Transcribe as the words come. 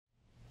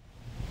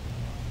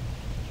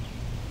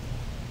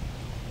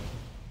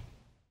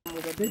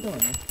In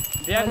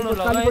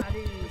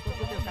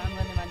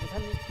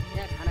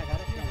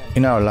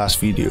our last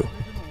video,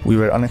 we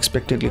were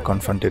unexpectedly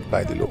confronted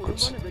by the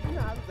locals.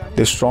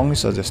 They strongly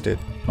suggested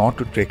not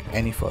to trek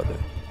any further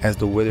as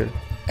the weather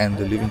and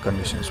the living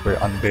conditions were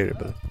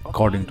unbearable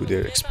according to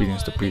their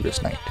experience the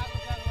previous night.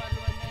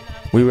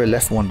 We were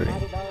left wondering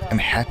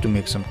and had to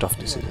make some tough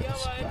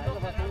decisions.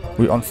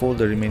 We unfold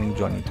the remaining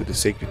journey to the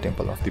sacred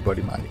temple of the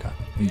Badimalika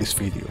in this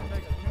video.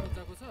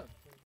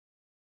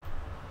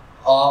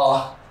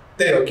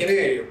 त्यही हो किन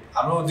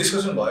हाम्रो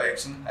discussion भयो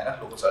एकछिन हैन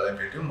लोकलहरुलाई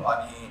भेट्यौं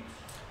अनि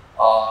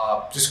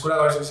जस कुरा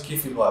गरेपछि के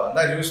फिल भयो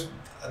भन्दा यो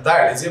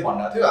दाइहरुले जे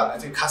भन्नु थियो हामीलाई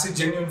चाहिँ खासै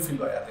जेन्युइन फिल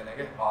भइरहेको थिएन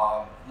के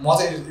म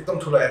चाहिँ एकदम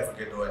ठुलो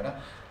एडभोकेट हो हैन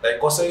लाइक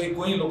कसै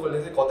कुनै लोकलले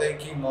चाहिँ कतै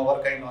के नगर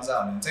काई नजा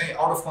भने चाहिँ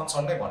आउट अफ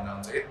कन्सर्न नै भन्नु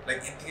हुन्छ के लाइक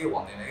यतिकै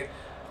भन्दैन के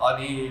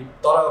अनि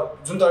तर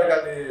जुन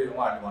तरिकाले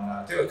उहाँहरुले भन्नु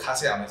थियो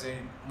खासै हामी चाहिँ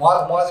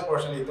मलाई चाहिँ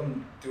पर्सनली एकदम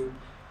त्यो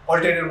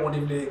अल्टरनेटिभ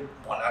मोटिभले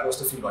भनेको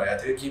जस्तो फिल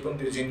भइरहेको थियो के पनि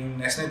त्यो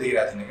जेन्युइननेस नै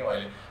देखिरहेको थिएन के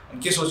मैले अनि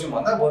के सोच्यौं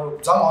भन्दा बरु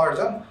जाम अगाडि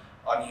जाम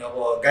अनि अब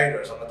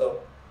गाइडहरुसँग त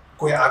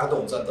कोही आएको त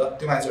हुन्छ नि त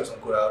त्यो मान्छेहरुसँग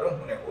कुरा गरौँ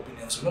उनीहरुको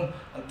ओपिनियन सुनौँ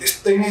अनि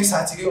त्यस्तै नै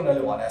साँच्चीकै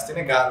उनीहरुले भने जस्तै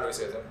नै गाह्रो रहेछ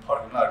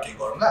फर्किनु अरु के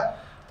गरौँला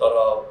तर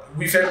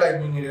we felt like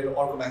we needed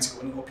अर्को मान्छेको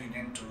पनि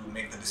opinion to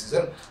make the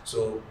decision so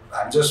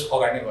हामी जस्ट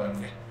अगाडि नै गयौँ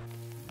के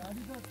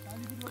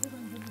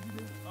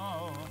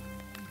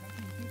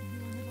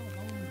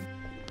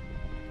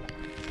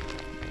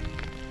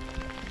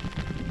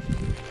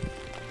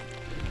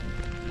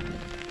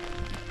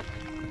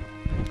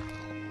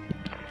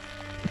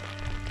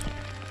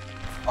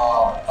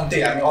अनि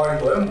त्यही हामी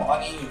अगाडि गयौँ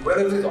अनि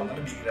वेदर चाहिँ झन् नै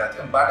बिग्रिरहेको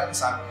थियो बाटो पनि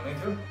सानो नै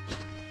थियो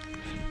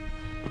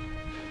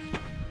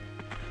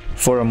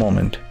For a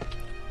moment,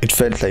 it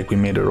felt like we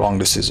made a wrong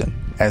decision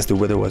as the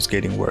weather was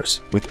getting worse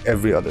with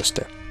every other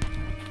step.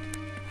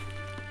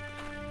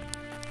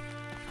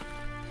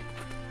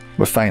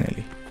 But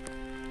finally,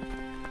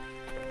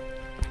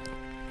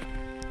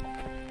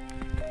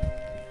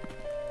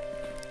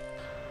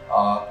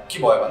 के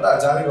भयो भन्दा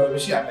जाँदै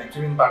गएपछि हामीले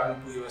ट्रिबेनी पाटन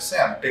पुगेपछि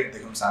हामी टेन्ट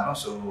देख्यौँ सानो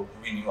सो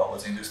विनिङ अब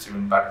चाहिँ जस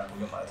ट्रिबेनी पाटन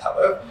पुग्यौँ भनेर थाहा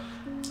भयो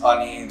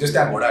अनि जस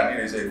त्यहाँ घोडा हिँड्ने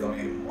रहेछ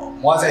एकदमै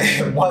म चाहिँ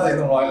एकदम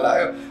रमाइलो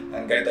लाग्यो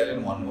अनि गाइडले पनि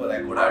भन्नुभयो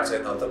लाइक घोडाहरू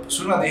चाहिँ यता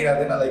सुरुमा देखिरहेको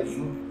थिएन लाइक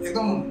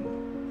एकदम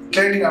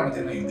क्ल्यारिटी राम्रो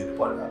थिएन हिँड्दै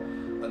परेर अनि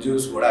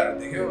जस घोडाहरू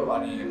देख्यो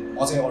अनि म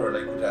चाहिँ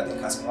अरूहरूलाई कुदिरहेको थिएँ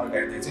खासमा मलाई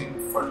गाइडले चाहिँ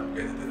फर्स्ट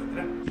गएको थियो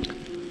त्यतिर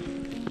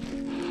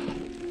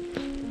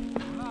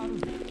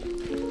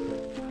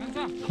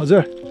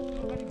हजुर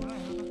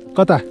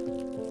कता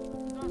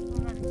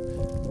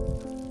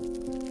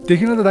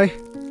देखिन त दाइ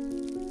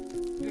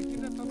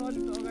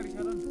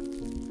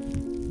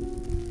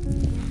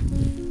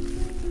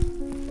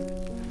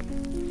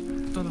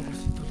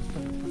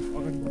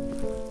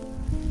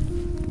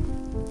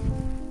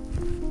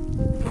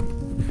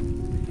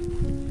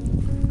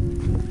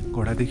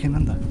घोडा देखिन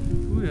नि त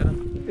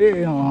ए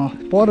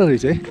पर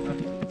रहेछ है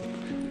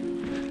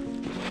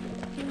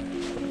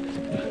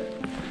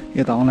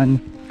यता आउला नि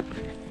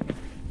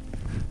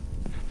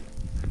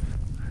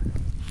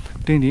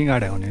टेन्ट यहीँ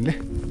गाडा हुनेले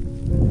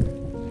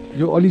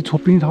यो अलि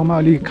छोपिने ठाउँमा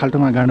अलि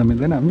खाल्टोमा गाड्न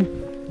मिल्दैन हामी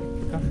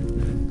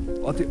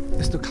अति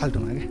यस्तो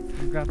खाल्टोमा के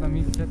गाता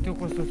मिल्छ त्यो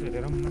कस्तो छ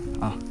हेरौँ न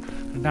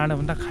डाँडा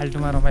भन्दा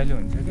खाल्टोमा रमाइलो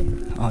हुन्छ कि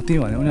त्यही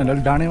भने उनीहरूले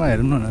अलिक डाँडैमा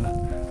हेरौँ न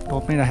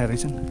टपमै राखेर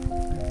रहेछन्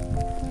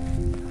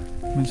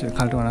मिल्छ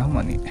खाल्टोमा राखौँ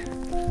अनि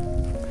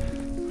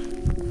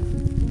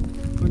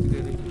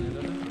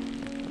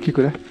के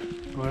कुरा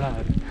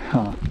घोडाहरू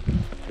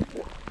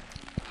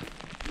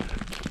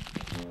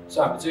सो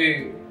हामी चाहिँ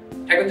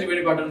ठ्याक्कै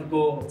त्रिवेणी पाटनको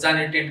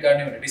जाने टेन्ट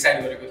गाड्ने भनेर डिसाइड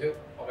गरेको थियो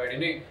अगाडि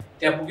नै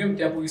त्यहाँ पुग्यौँ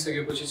त्यहाँ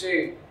पुगिसकेपछि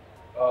चाहिँ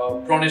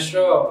प्रणेश र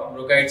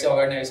हाम्रो गाइड चाहिँ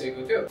अगाडि नै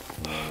आइसकेको थियो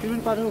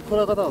त्रिवेणी पाटनको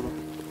खोला कता हो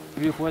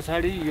यो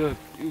पछाडि यो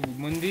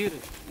मन्दिर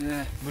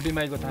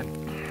बुढीमाईको थान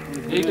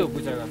यही त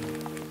पूजा गर्नु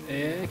ए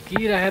के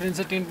राखेर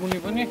हुन्छ टेन्ट पुग्ने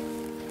पनि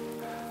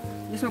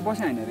यसमा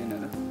बस्ने होइन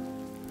अरे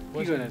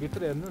यिनीहरू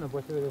भित्र हेर्नु न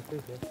बसेको जस्तै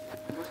छ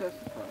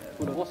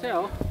बसे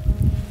हो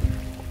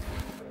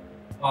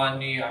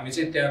अनि हामी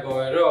चाहिँ त्यहाँ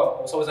गएर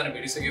सबैजना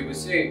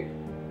भेटिसकेपछि चाहिँ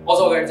अझ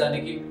अगाडि जाने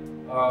कि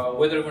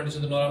वेदर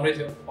कन्डिसन त नराम्रै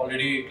थियो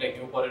अलरेडी लाइक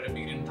हिउँ परेर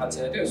बिग्रिनु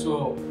थालिसकेको थियो सो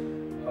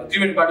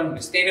त्रिवेणी पाटन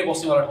भनेपछि त्यही नै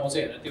बस्नेवाला ठाउँ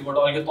चाहिँ होइन त्योबाट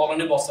अलिकति तल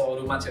नै बस्छ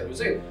अरू मान्छेहरू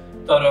चाहिँ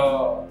तर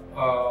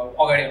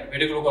अगाडि हामी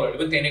भेटेको लोकलहरूले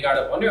पनि त्यही नै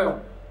गाडा भन्यो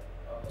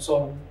so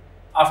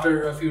after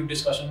a few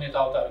discussion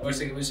यताउताहरू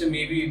गरिसकेपछि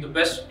maybe the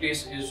best place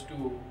is to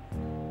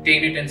त्यही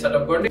नै टेन्ट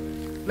सेटअप गर्ने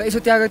ल यसो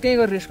त्यहाँ त्यहीँ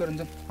गरेर रेस्ट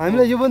गरौँ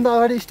हामीलाई योभन्दा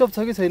अगाडि स्टप छ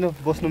कि छैन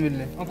बस्नु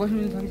मिल्ने बस्नु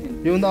मिल्ने छ कि छैन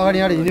योभन्दा अगाडि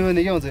यहाँ हिँड्यो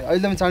भने के हुन्छ अहिले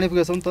त चाँडै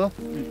पुगेछौँ नि त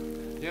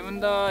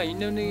योभन्दा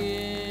हिँड्यो भने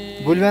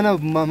भोलि बिहान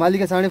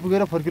मालिका चाँडै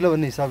पुगेर फर्किला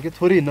भन्ने हिसाब के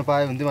थोरै हिँड्न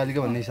पायो भने मालिका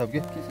भन्ने हिसाब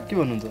के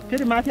भन्नुहुन्छ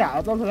फेरि माथि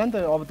हावा चल्छ होला नि त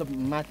अब त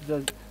माथि त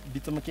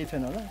बिचमा केही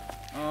छैन होला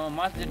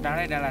माथि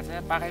डाँडै डाँडा छ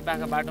पाखै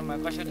पाखा बाटोमा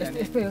कसरी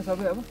यस्तै हो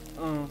सबै अब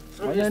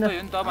यस्तो हो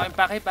नि त हामी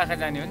पाखै पाखा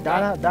जाने हो नि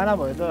डाँडा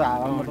भयो त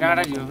हावा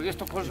डाँडा हो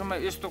यस्तो खोल्सोमा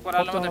यस्तो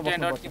कोरालोमा त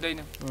टेन्ट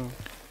अड्किँदैन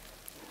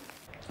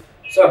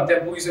सो हामी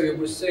त्यहाँ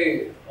पुगिसकेपछि चाहिँ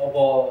अब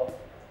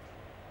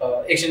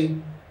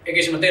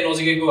एकछिनमा त्यही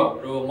नजिकैको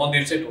हाम्रो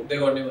मन्दिर चाहिँ ढोक्दै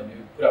गर्ने भन्ने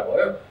कुरा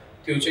भयो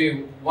त्यो चाहिँ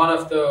वान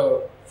अफ द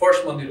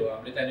फर्स्ट मन्दिर हो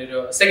हामीले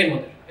त्यहाँनिर सेकेन्ड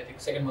मन्दिर आई थिङ्क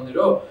सेकेन्ड मन्दिर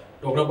हो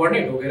ढोक्न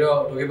पर्ने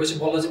ढोकेपछि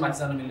बल्ल चाहिँ माथि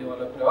जान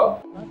मिल्नेवाला कुरा हो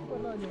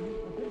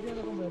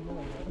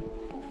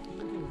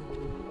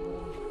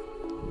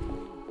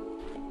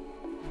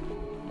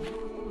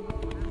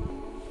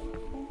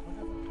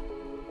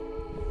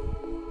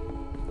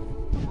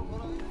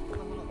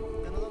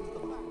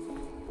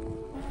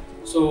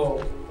सो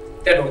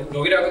त्यहाँ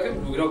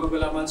ढोगिरहेको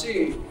बेलामा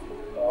चाहिँ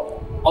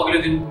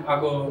अघिल्लो दिन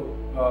आएको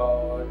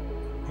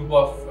ग्रुप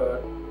अफ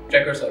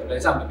ट्रेकर्सहरूलाई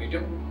चाहिँ हामीले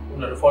भेट्यौँ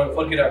उनीहरू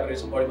फर्किरहेको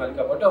रहेछ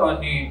बडिमालिकाबाट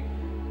अनि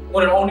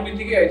उनीहरू आउने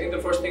बित्तिकै I think the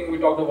first thing we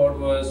talk about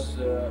was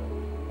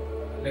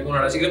like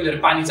उनीहरूलाई चाहिँ एकदम धेरै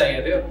पानी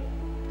चाहिएको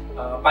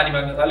थियो पानी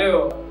माग्न थाल्यो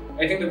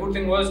I think the good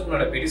thing was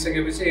उनीहरूलाई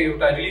भेटिसकेपछि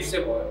एउटा रिलिफ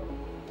चाहिँ भयो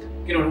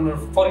किनभने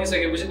उनीहरू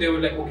फर्किसकेपछि त्यो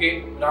लाइक ओके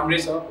राम्रै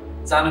छ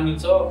जान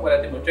मिल्छ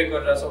पहिला तिमीहरू ट्रेक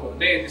गरिरहेछौ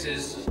भने this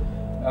is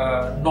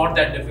not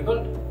that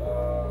difficult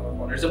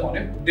भनेर चाहिँ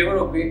भन्यो देवर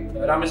ओके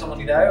राम्रैसँग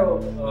निधायो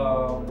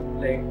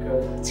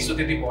लाइक चिसो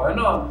त्यति भएन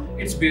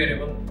इट्स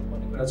बियरेबल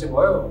भन्ने कुरा चाहिँ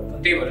भयो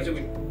त्यही भएर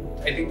चाहिँ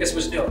आई थिङ्क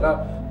त्यसपछि नै होला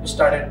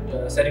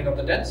started setting of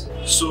the tents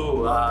so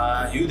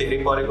हिउँ धेरै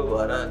परेको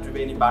भएर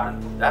त्रिवेणी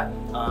पाटन पुग्दा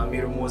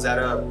मेरो मोजा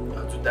र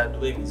जुत्ता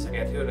दुवै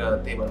भिजिसकेको थियो र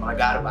त्यही भएर मलाई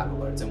गाह्रो भएको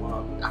भएर चाहिँ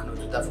म आफ्नो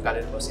जुत्ता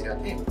फुकालेर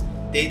बसिरहेको थिएँ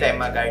त्यही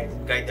टाइममा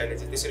गाइडले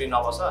चाहिँ त्यसरी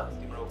नबस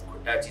तिम्रो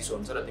खुट्टा चिसो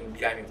हुन्छ र तिमी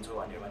बिरामी हुन्छौ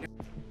भनेर भन्यो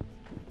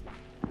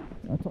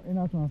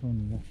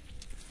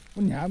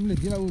हामीले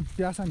दिन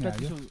प्यासा नि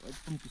हाल्यो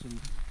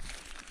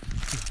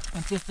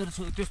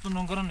त्यस्तो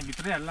नगर न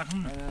भित्रै हाल राख्नु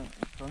न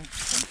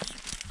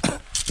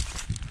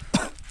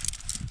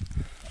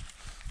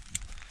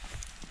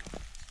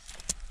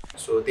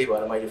सो त्यही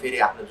भएर मैले फेरि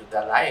आफ्नो जुत्ता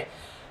लाएँ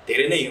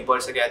धेरै नै हिउँ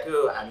परिसकेको थियो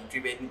हामी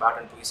त्रिवेणी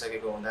पाटन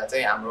पुगिसकेको हुँदा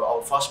चाहिँ हाम्रो अब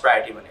फर्स्ट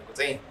प्रायोरिटी भनेको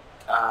चाहिँ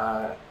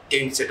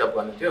टेन्ट सेटअप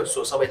गर्नु थियो सो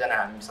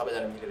हामी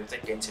सबैजना मिलेर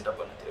चाहिँ टेन्ट सेटअप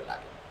गर्नुतिर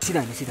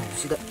लाग्यो सिधा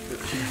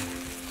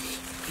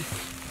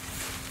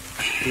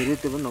धेरै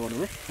त्यो पनि नगर्नु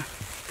है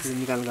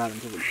निकाल्नु गाह्रो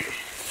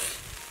हुन्छ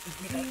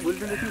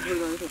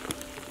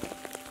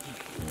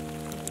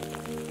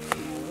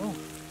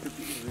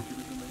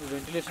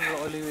भेन्टिलेसन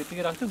अहिले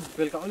यतिकै राख्छौँ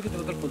बेलुका अलिकति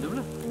मात्र खोल्छौँ न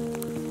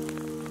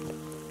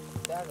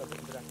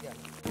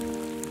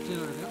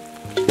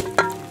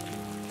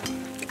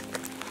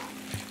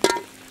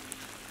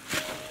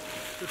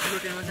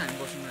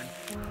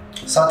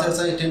साथीहरू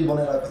चाहिँ टेन्ट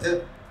बनाइरहेको थियो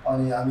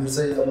अनि हामीहरू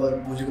चाहिँ अब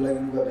भोलिको लागि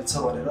लुगा भिज्छ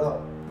भनेर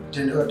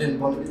टेन्ट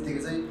बन्ने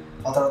बित्तिकै चाहिँ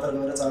हतार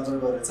गरेर चार्जर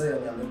गरेर चाहिँ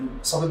अनि हामीले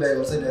सबै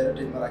ब्यागहरू चाहिँ ल्याएर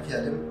टेन्टमा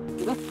राखिहाल्यौँ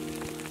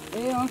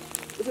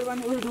त्यसो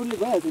भने उयो डुल्ने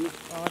भइहाल्छ नि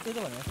त्यही त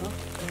भनेको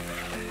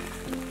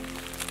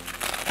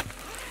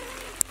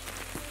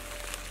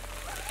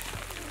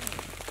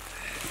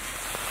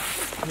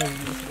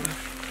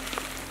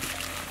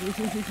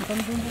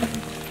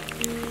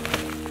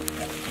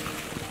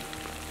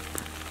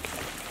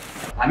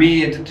हामी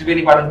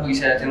त्रिवेणी पाटन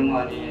पुगिसकेका थियौँ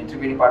अनि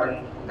त्रिवेणी पाटन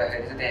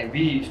पुग्दाखेरि चाहिँ त्यहाँ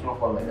हेभी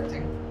स्नोफल भइरहेको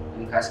थियो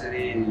अनि खास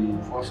गरी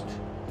फर्स्ट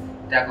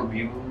त्यहाँको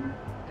भ्यू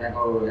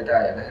त्यहाँको यता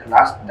हेर्दाखेरि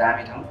लास्ट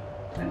दामी ठाउँ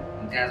होइन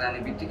त्यहाँ जाने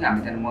बित्तिकै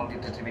हामी त्यहाँ मन्दिर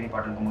त त्रिवेणी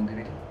पाटनको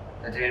मन्दिरै थियो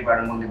त्यहाँ त्रिवेणी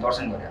पाटन मन्दिर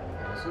दर्शन गऱ्यो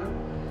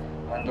हामीले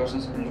अनि दर्शन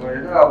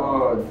गरेर अब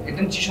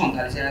एकदम चिसो हुन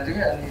थालिसकेको थियो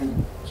क्या अनि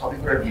सबै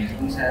कुरा भिजी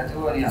पनि सकेको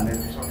थियो अनि हामीले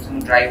सकेसम्म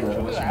ड्राइभ भएर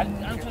बस्यो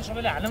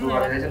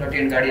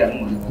टेन्ट गाडी हालौँ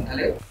भनेर भन्न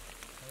थाल्यो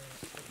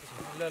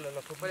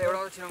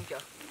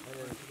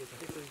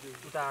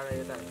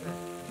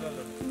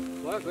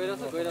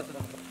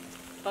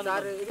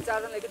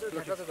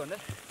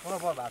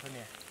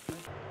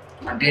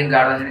टेन्ट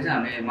गाड्दाखेरि चाहिँ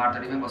हामीले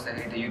मार्तडीमै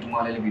बस्दाखेरि त्यो युट्युबमा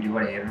अलिअलि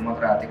भिडियोबाट हेरेर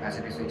मात्र आएको थियो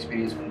खासै त्यस्तो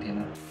एक्सपिरियन्स पनि थिएन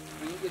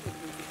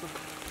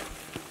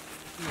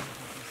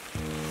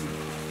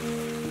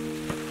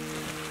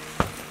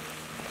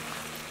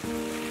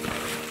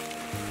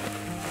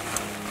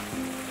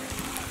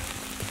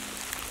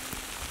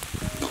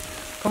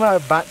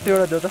त्यो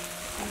एउटा देऊ त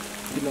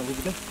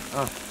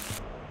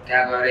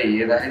त्यहाँ गएर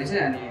हेर्दाखेरि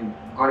चाहिँ अनि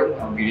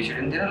गऱ्यौँ भिडियो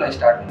सुटिङ थिएन ल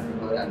स्टार्ट भनेर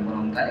गएर हामी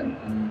बनाउनु थाल्यौँ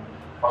अनि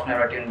फर्स्टमा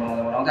एउटा टेन्ट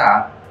बनाउँदा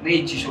हात नै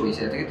चिसो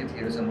भइसकेको थियो कि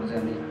त्यतिखेरसम्म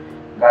चाहिँ अनि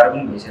गाह्रो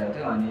पनि भइसकेको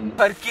थियो अनि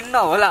किन्न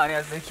होला भने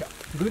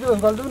दुईटै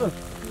गल्दौ न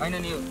होइन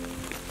नि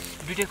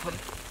दुईटै खोल्यो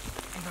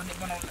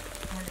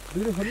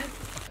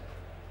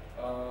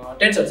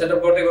टेन्ट्सहरू सेटअप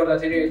गर्दै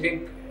गर्दाखेरि आई थिङ्क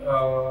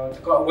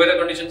वेदर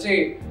कन्डिसन चाहिँ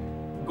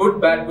गुड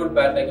ब्याड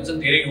लाइक हुन्छ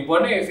धेरै हिउँ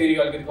पर्ने फेरि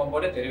अलिकति कम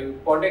पर्ने धेरै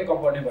पर्ने कम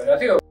पर्ने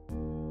भइरहेको थियो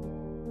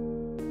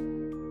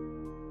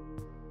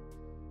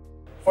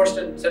फर्स्ट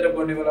टेन्ट सेटअप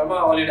गर्ने बेलामा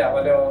अलरेडी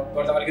हावाले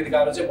गर्दा अलिकति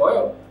गाह्रो चाहिँ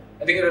भयो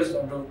आई थिङ्क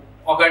हाम्रो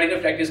अगाडि नै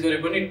प्र्याक्टिस गरे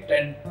पनि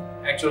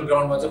टेन्ट एक्चुअल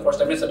ग्राउन्डमा चाहिँ फर्स्ट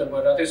टाइमै सेटअप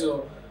गरिरहेको थियो सो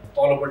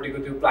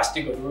तलपट्टिको त्यो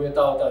प्लास्टिकहरू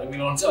यताउताहरू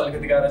मिलाउनु चाहिँ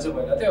अलिकति गाह्रो चाहिँ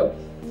भइरहेको थियो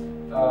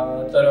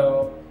तर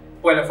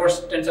पहिला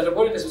फर्स्ट टेन्ट सेटअप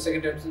गऱ्यो त्यसपछि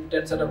सेकेन्ड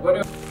टेन्ट सेटअप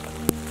गऱ्यो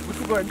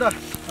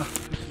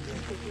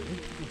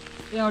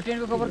यहाँ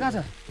टेन्टको कभर कहाँ छ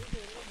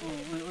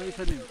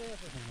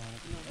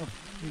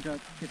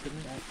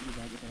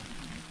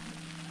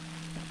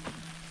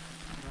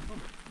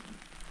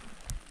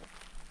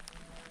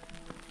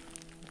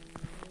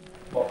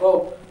भएको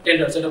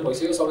टेन्टहरू सेटअप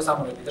भइसक्यो सबै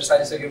सामानहरू भित्र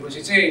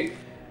सारिसकेपछि चाहिँ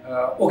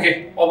ओके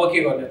अब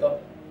के गर्ने त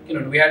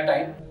किनभने वी ह्याड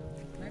टाइम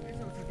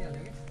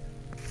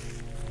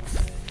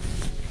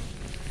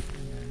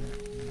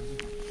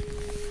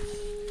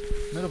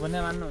मेरो भन्ने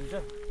मान्नुहुन्छ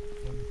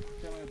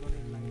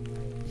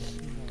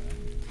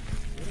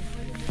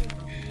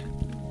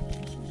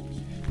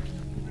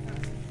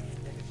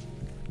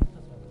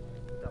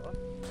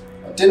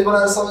टेन्ट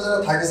बनाएर सबैजना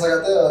थाकिसकेका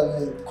थियो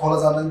अनि खोला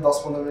जान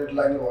 10-15 मिनट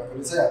लाग्ने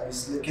भएकोले चाहिँ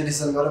हामीले के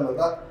डिसिजन गऱ्यौँ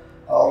भन्दा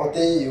अब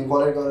त्यही हिउँ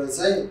कलेक्ट गरेर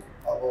चाहिँ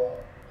अब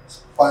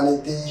पानी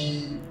त्यही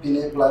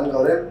पिने प्लान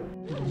गऱ्यौँ।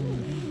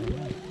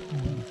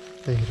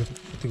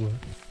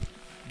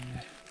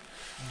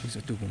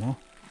 त्यो घुमाऊ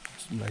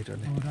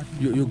लाइटरले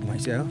यो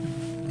घुमाइसक्यो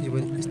यो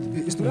पनि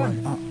यस्तो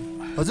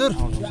हजुर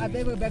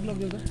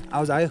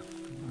आवाज आयो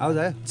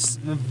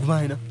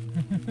घुमाएन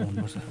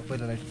भन्नुपर्छ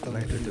पहिला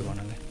लाइटर त्यो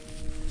गर्नलाई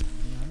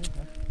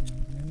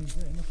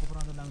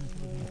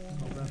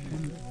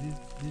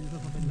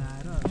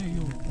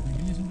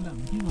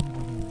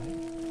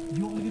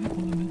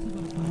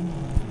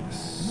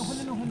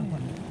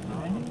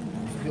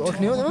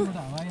उठ्ने हो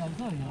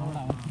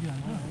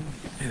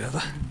हेर त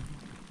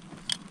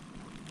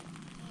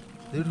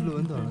धेरै ठुलो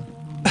भयो नि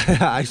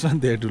त आइस पनि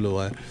धेरै ठुलो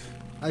भयो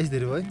आइस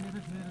धेरै भयो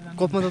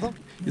कपमा त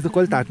यो त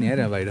कहिले तात्ने हेर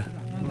बाहिर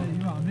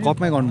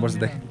कपमै गर्नुपर्छ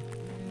त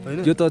होइन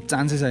त्यो त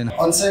चान्सै छैन।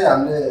 अनि चाहिँ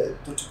हामीले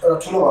एउटा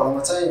ठुलो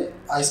भाँडामा चाहिँ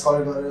आइस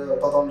कलेक्ट गरेर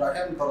तताउनु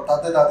राख्यौँ तर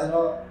तात्दैन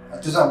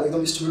त्यो चाहिँ हामीले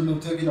एकदम स्टुपिड मुभ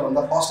थियो किन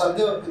भन्दा फर्स्ट टाइम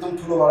थियो एकदम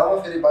ठुलो भाँडामा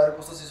फेरि बाहिर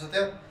कस्तो चिसो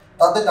थियो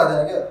तात्दैन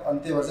क्या अनि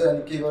त्यही भएर चाहिँ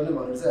अनि के गर्ने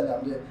भनेर चाहिँ अनि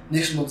हामीले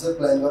नेक्स्ट मुभ चाहिँ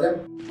प्लान गऱ्यौँ।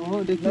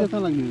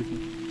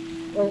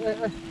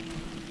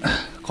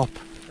 कप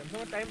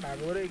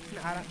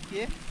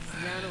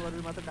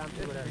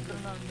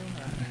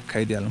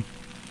खाइदिइहालौँ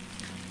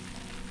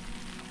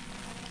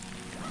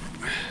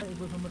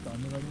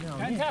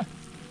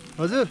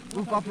हजुर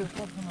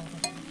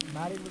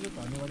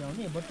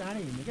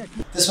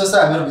त्यसपछि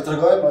चाहिँ हामीहरू भित्र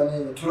गयौँ अनि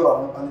ठुलो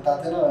भाँडामा पानी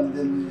तातेन अनि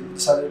देन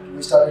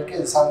वी स्टार्टेड के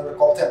सानो एउटा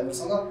कप थियो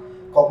हामीहरूसँग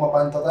कपमा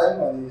पानी ततायौँ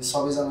अनि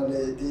सबैजनाले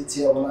त्यही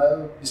चिया बनायो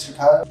बिस्कुट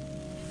खायो।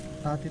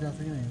 तातिरहेको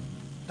छ कि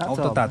अब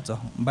त तात्छ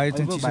बाहिर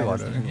चाहिँ चिसो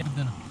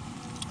गरेर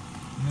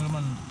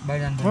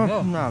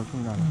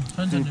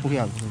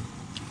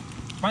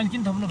पानी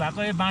किन थप्नु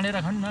भएको बाँडेर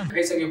खानु न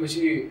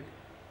खाइसकेपछि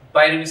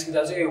बाहिर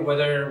निस्किँदा चाहिँ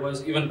weather was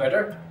even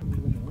better.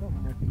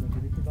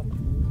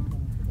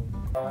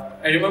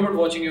 I remember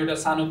watching एउटा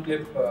सानो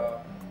क्लिप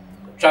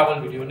ट्राभल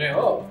भिडियो नै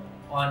हो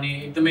अनि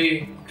एकदमै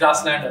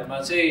ग्रासल्यान्डहरूमा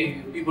चाहिँ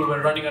पिपल वर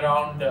रनिङ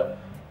अराउन्ड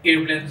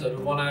एयरप्लेन्सहरू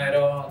बनाएर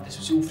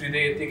त्यसपछि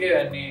उफ्रिँदै यत्तिकै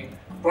अनि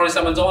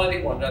प्रणेशमा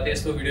जमानादेखि भनेर थियो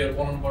यस्तो भिडियोहरू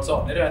बनाउनुपर्छ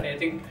भनेर अनि आई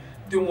थिङ्क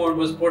त्यो मोड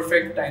was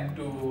perfect time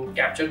to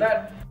capture that.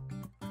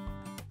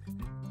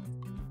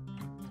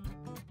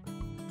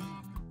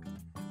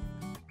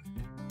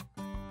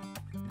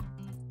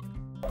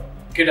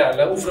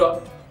 केटाहरूलाई उफ्र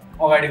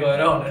अगाडि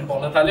गएर भनेर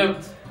भन्न थाल्यो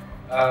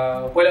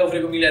पहिला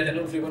उफ्रेको मिलाएको थिएन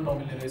उफ्रेको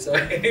नमिल्ने रहेछ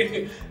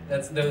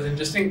द्याट वाज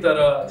इन्ट्रेस्टिङ तर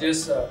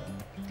just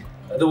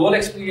the whole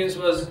experience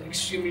was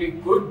extremely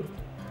good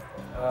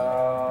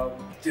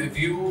त्यो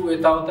भ्यू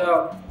यताउता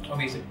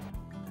amazing.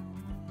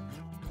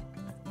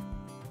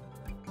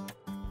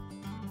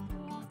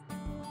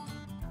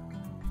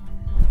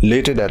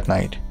 Later that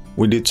night,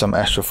 we did some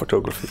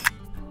astrophotography.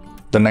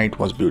 The night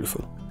was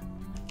beautiful.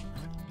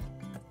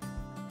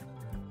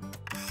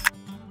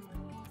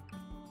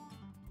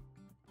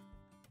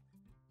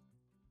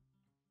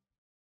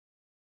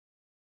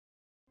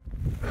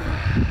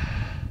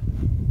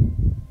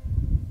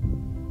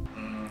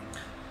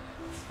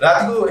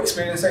 रातिको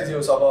एक्सपिरियन्स चाहिँ जो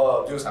अब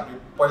जो हामी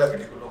पहिला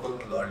भेटेको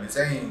लोकलहरूले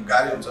चाहिँ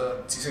गाडी हुन्छ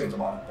चिसै हुन्छ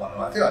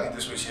भन्नुभएको थियो अनि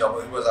त्यसपछि अब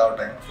it was our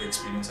time to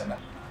experience होइन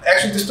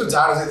एक्चुली त्यस्तो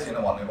जाडो चाहिँ थिएन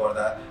भन्ने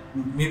पर्दा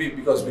maybe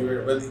because we were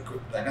well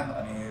equipped होइन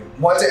अनि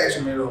मैले चाहिँ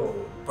एक्चुली मेरो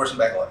पर्सन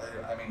ब्याग हराएको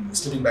आई मिन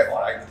स्लिपिङ ब्याग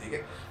हराएको थिएँ कि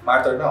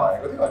मार्तरमा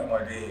हराएको थियो अनि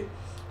मैले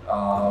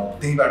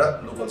त्यहीँबाट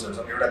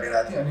लोकल्सहरूसँग एउटा लिएर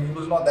आएको थिएँ अनि it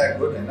was not that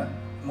good होइन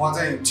म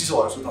चाहिँ चिसो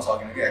भएर सुत्न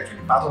सकिनँ कि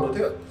एक्चुली पातलो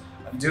थियो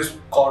अनि जे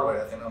कभर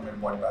भइरहेको थिएन मेरो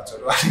बडी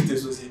पार्ट्सहरू अनि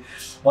त्यसपछि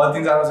म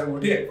 3-4 बजी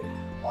उठेँ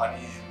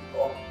अनि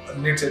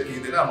नेट सेट केही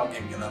थिएन म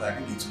गेम खेल्न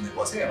थालेँ गीत सुन्दै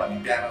बसेँ अनि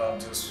बिहान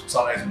जो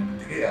सनराइज हुने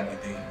बित्तिकै अनि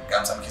त्यही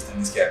घामसाम खिच्न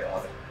निस्किआएको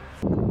मात्रै।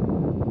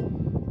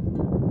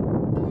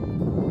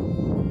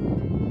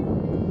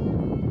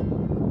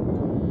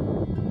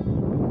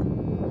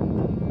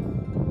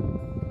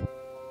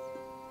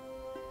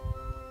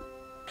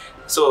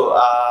 सो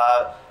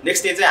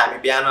नेक्स्ट डे चाहिँ हामी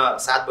बिहान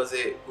 7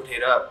 बजे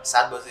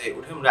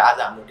उठ्यौँ र आज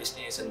हाम्रो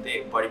डेस्टिनेसन चाहिँ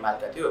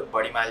बडिमालिका थियो।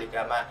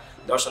 बडिमालिकामा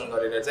दर्शन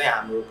गरेर चाहिँ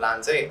हाम्रो प्लान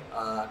चाहिँ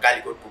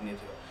कालीकोट पुग्ने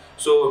थियो।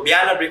 सो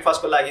बिहान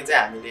ब्रेकफास्टको लागि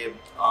चाहिँ हामीले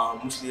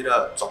मुस्ली र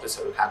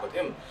चकलेट्सहरू खाएको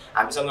थियौँ।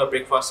 हामीसँग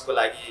ब्रेकफास्टको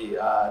लागि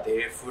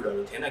धेरै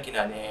फुडहरू थिएन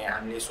किनभने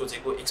हामीले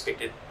सोचेको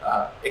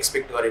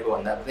एक्सपेक्ट गरेको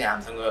भन्दा चाहिँ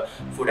हामीसँग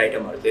फुड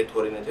आइटमहरू चाहिँ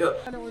थोरै नै थियो।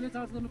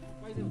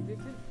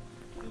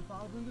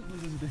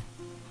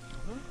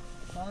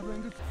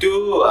 त्यो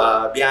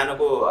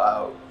बिहानको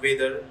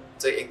वेदर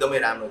चाहिँ एकदमै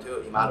राम्रो थियो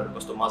हिमालहरू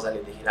कस्तो मजाले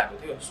देखिरहेको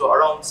थियो। सो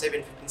अराउन्ड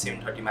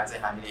 7:15-7:30मा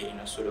चाहिँ हामीले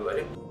हिँड्न सुरु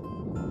गऱ्यौँ।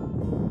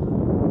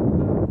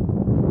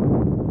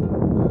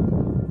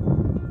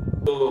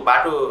 त्यो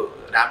बाटो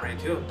राम्रै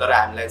थियो तर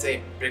हामीलाई चाहिँ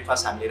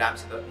ब्रेकफास्ट हामीले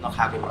राम्रोसित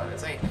नखाएको भएर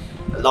चाहिँ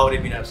लौरे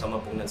बिनारसम्म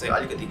पुग्न चाहिँ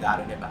अलिकति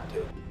गाह्रो नै भएको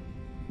थियो।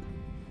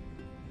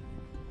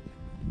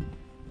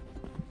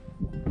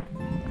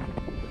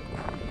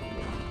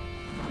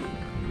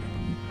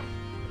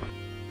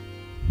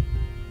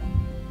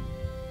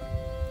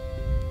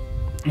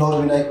 लोवर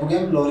विनायक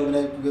पुग्यौँ। लोवर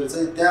विनायक पुगेर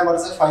चाहिँ त्यहाँबाट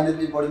चाहिँ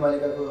फाइनली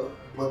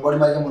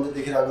बडिमालिका मन्दिर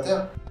देखिरहेको थियो।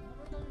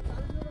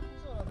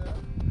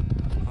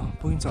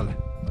 पुगिन्छ होला।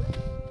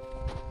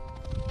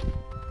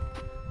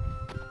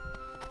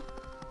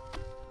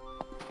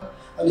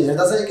 अनि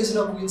हेर्दा चाहिँ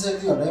एकैछिनमा पुगिन्छ,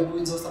 1-2 घन्टामा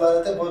पुगिन्छ जस्तो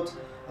लागेको थियो। बट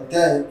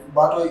त्यहाँ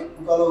बाटो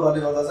उकालो ओह्राले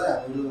गर्दा चाहिँ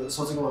हामीहरू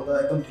सोचेको भन्दा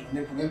एकदम ढिलो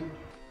नै पुग्यौँ।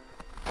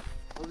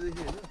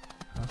 अबदेखि होइन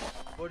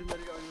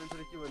बडिमालिका आउने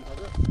मान्छेले के भन्छ थाहा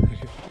छ?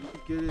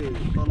 के अरे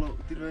तल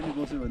त्रिवेणी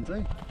बस्यो भने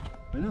चाहिँ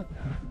होइन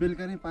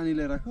बेलुका नै पानी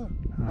ल्याएर राख,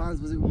 5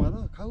 बजे उमाल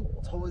खाऊ,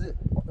 6 बजे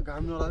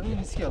घाम नलाग्ने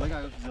निस्कियो होला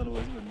गएको फिजल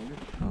भएपछि भन्ने कि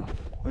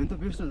होइन त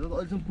बेस्ट हुन्छ। त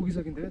अहिलेसम्म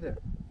पुगिसकिन्थ्यो क्या त्यहाँ।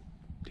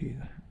 ठिक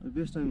छ,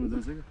 बेस्ट टाइम हुँदो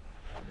रहेछ क्या।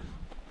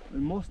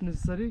 मोस्ट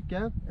नेसेसरी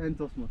क्याब एन्ड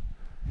चस्मा।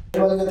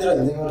 बडिमालिकातिर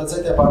हिँड्दै गरेर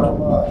चाहिँ त्यहाँ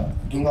बाटोमा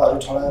ढुङ्गाहरू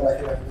छडाएर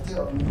राखिराखेको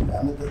थियो। अनि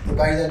हामी त्यो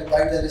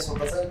गाइडले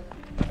सोध्दा चाहिँ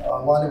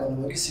उहाँले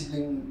भन्नुभयो कि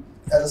सिब्लिङ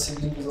एज अ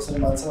सिब्लिङको जसरी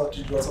मान्छ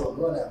ट्रिट गर्छ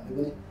भन्नुभयो। अनि हामीले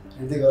पनि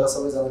हिँड्दै गरेर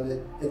सबैजनाले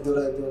एक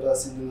दुईवटा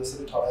सिब्लिङ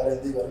जसरी ठडाएर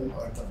हिँड्दै गऱ्यौँ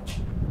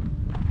अगाडितर्फ।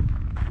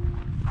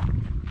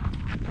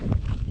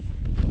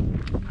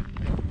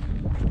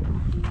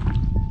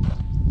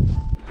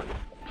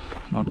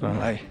 Not gonna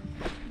lie,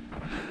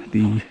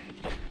 the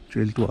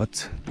trail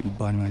towards the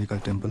Badimalika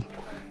Temple,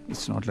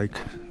 it's not like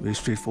very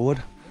straightforward.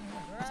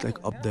 It's like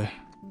up there.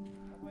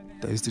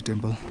 There is the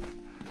temple,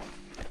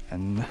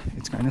 and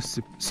it's kind of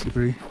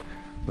slippery,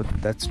 but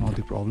that's not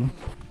the problem.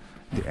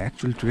 The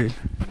actual trail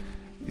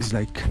is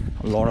like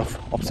a lot of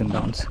ups and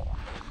downs,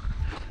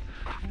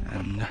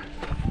 and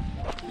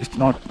it's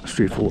not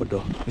straightforward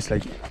though. It's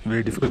like a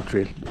very difficult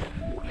trail.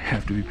 You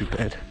have to be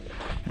prepared,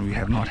 and we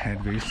have not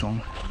had very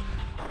strong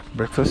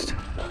breakfast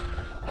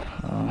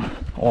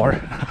or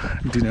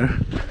dinner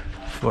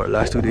for the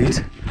last 2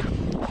 days.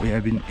 We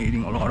have been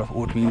eating a lot of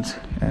oatmeals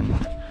and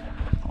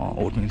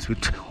oatmeals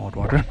with hot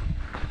water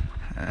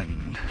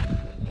and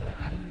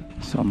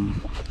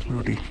some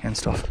roti and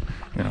stuff,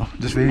 you know,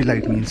 just very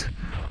light meals.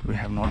 We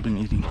have not been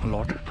eating a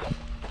lot,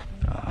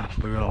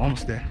 but we're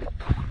almost there.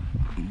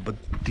 But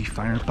the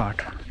final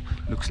part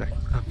looks like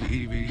a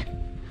very, very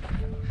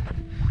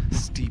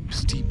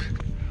steep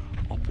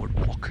upward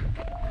walk.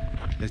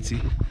 Let's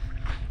see,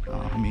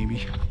 maybe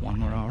 1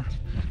 more hour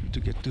to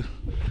get to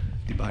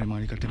the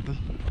Badimalika Temple.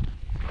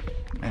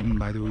 And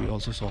by the way, we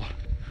also saw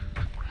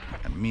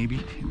maybe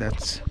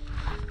that's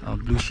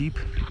blue sheep,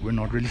 we're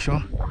not really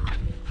sure.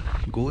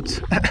 Goats,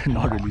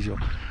 not really sure.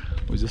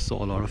 We just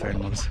saw a lot of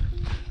animals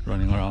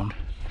running around,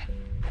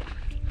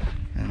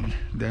 and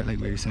they're like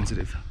very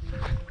sensitive,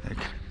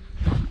 like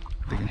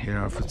they can hear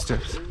our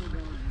footsteps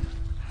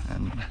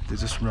and they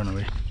just run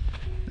away,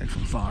 like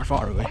from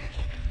far away.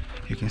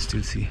 You can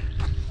still see.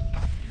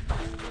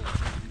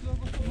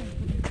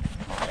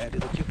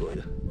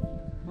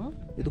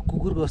 यो त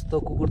कुकुर जस्तो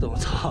कुकुर त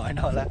हुन्छ हैन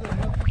होला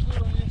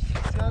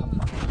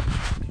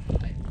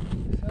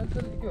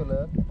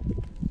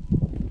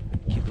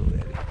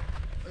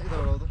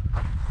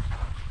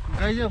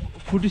गाई चाहिँ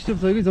फुट स्टेप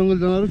छ कि जङ्गल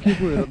जनावर के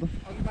को हेर त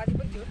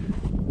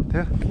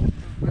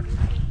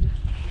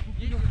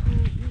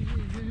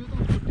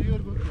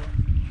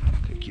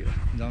के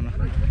जाउँ न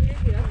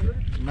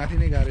माथि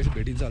नै गाह्रो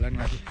भेटिन्छ होला नि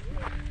माथि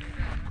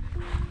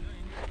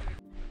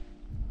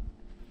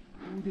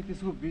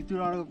त्यसको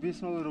भित्रको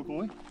बेसमा गएर रोकौँ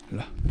है ल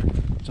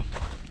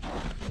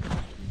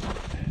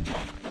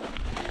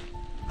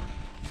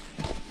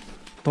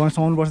तपाईँ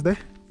साउन्ड बस्दै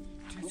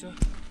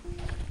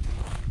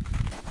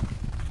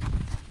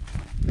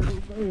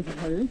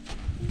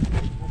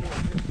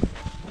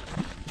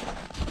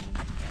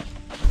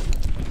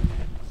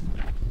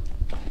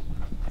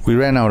We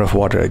ran out of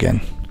water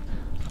again.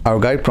 Our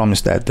guide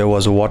promised that there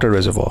was a water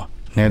reservoir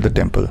near the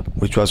temple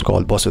which was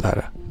called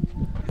Basudhara.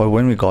 But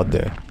when we got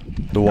there,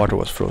 the water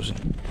was frozen.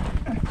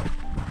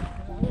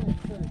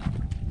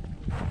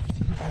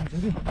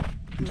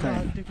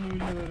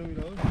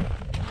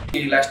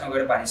 लास्टमा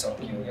गएर पानी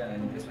सकियो क्या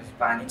अनि त्यसपछि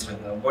पानी छैन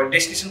but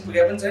destination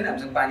पुगे पनि छैन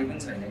हामीसँग पानी पनि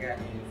छैन क्या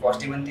अनि फर्स्ट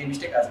डे पनि त्यही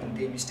मिस्टेक आज पनि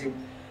त्यही मिस्टेक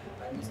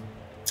अनि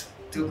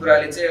त्यो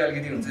कुराले चाहिँ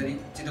अलिकति हुन्छ नि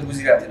चित्त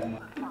बुझिरहेको थिएन म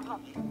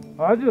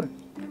हजुर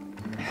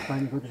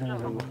पानी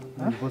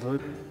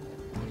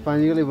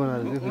पानीले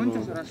बनाएर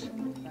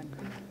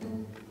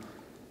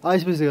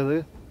आइसपछि गर्दा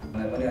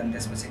पनि अनि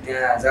त्यसपछि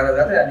त्यहाँ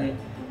जाँदै अनि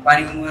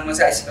पानीको मुहानमा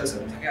चाहिँ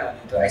आइसिकल्सहरू थियो क्या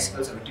अनि त्यो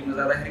आइसिकल्सहरू टिप्न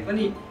जाँदाखेरि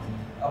पनि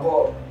अब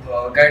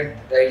गाइड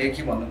दाइले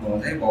के भन्नुभयो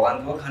भन्दाखेरि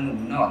भगवान्को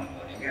खानुहुन्न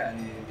भन्नुभयो क्या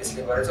अनि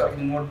त्यसले गर्दा चाहिँ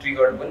अलिकति मोर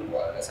ट्रिगर्ड पनि भयो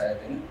होला सायद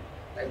होइन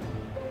लाइक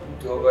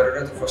त्यो गरेर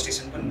त्यो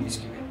फ्रस्ट्रेसन पनि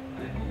निस्क्यो क्या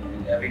अनि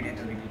एभ्री डे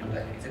त्यो रिपिट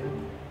हुँदाखेरि चाहिँ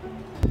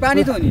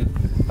पानी त हो नि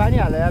पानी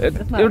हालेर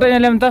एउटा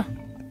यहाँ ल्याउँ त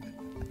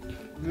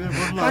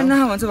पानी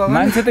नखा भन्छ भगवान्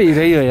मान्छे त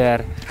हिरै हो यार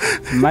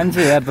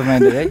मान्छे यार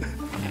तपाईँले है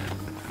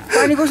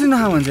पानी कसले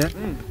नखा भन्छ यार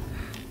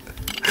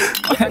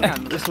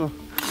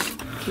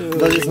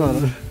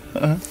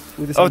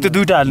अब त्यो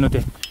दुईटा हाल्नु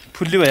त्यो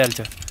फुल्ली भइहाल्छ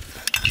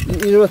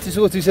यिनीमा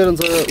चिसेर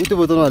हुन्छ उतै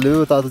बोतलमा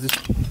हाल्यो तातो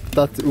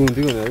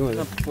हुन्थ्यो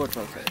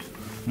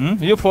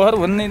भनेर यो फोहोर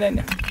भन्ने होइन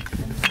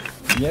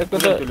यहाँको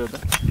त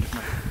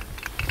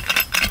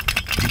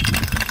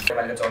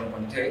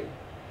चल्नुपर्ने थियो है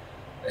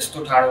यस्तो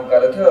ठाडो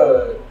उकालो थियो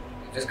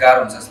जस गाह्रो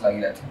हुन्छ जस्तो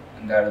लागिरहेको थियो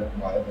अनि गाह्रो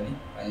भयो पनि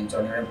अनि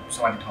चढ्ने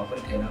समाति ठाउँ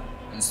पनि थिएन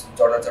अनि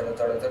चढ्दा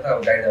अब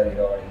गाइड गरेर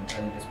अगाडि हुन्छ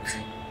अनि त्यसपछि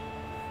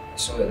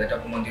यसो हेर्दा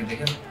टक्क मन्दिर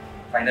देख्यो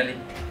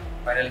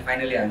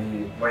फाइनली हामी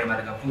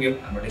बडिमालिका पुग्यौँ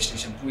हाम्रो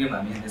डेस्टिनेसन पुग्यौँ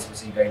हामी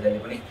त्यसपछि गाइडले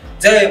पनि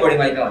जय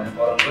बडिमालिका भनेर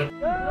बोलाउनु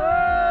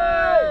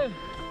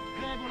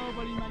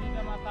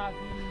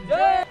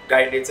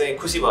गाइडले चाहिँ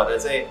खुसी भएर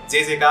चाहिँ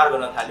जे कार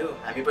गर्न थाल्यो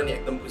हामी पनि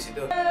एकदम खुसी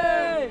थियौँ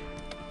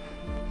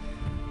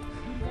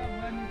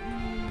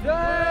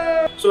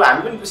सो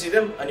हामी पनि खुसी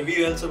थियौँ अनि we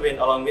also went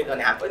along with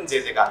अनि हामी पनि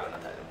जे कार गर्न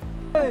थाल्यौँ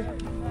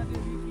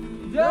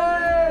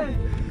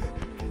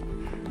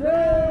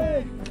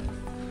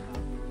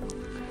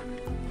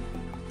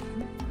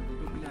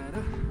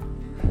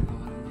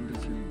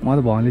म त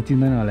भगवानले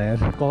चिन्दैन होला यार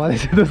कपालै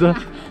सेतो छ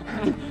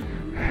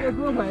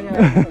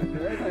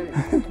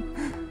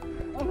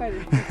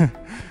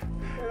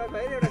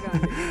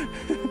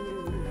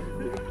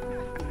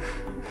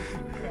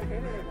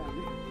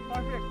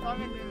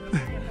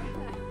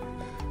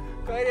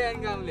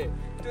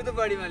त्यो त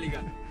बडिमालिका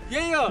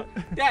यही हो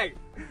ट्याग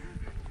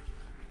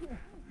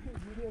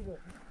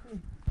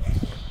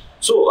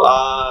सो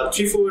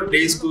 3-4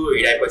 डेजको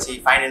हिँडाएपछि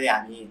फाइनली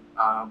हामी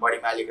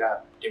बडिमालिका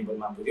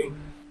टेम्पलमा पुग्यौँ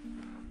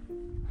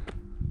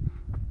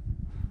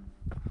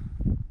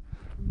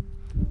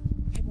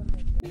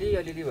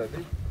अलिअलि भयो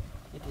पनि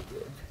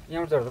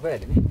यहाँबाट चढ्दा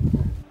भइहाल्यो नि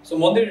सो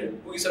मन्दिर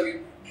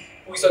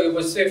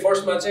पुगिसकेपछि चाहिँ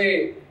फर्स्टमा चाहिँ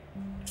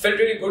फेल्ट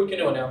रियली गुड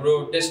किनभने हाम्रो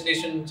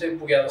डेस्टिनेसन चाहिँ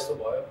पुगे जस्तो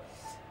भयो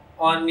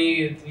अनि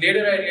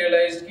लेटर आई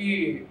रियलाइज कि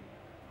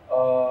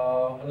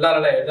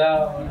लालालाई हेर्दा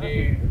अनि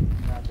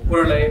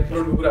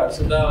पुरोको कुराहरू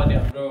सुन्दा अनि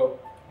हाम्रो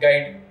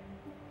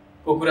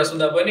गाइडको कुरा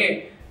सुन्दा पनि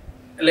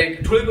लाइक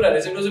ठुलो कुराहरू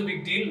चाहिँ it was a big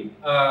deal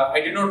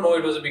I did not know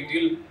it was a big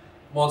deal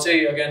म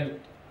चाहिँ अगेन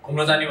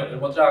घुम्न जाने भनेर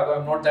मात्र आएको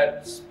आइम नट द्याट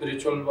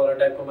स्पिरिचुअल वाला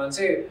टाइपको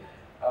मान्छे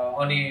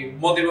अनि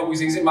मन्दिरमा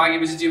पुगिसकेपछि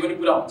मागेपछि जे पनि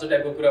कुरा हुन्छ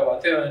टाइपको कुरा भएको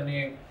थियो अनि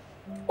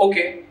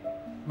ओके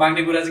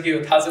माग्ने कुरा चाहिँ के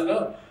हो थाहा छैन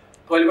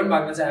कहिले पनि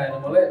माग्न चाहिँ आएन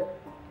मलाई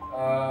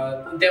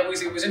त्यहाँ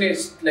पुगिसकेपछि नि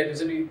लाइक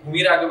हुन्छ नि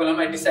घुमिरहेको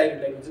बेलामा डिसाइड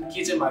लाइक हुन्छ नि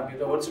के चाहिँ माग्ने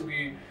त what should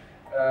be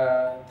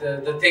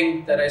the thing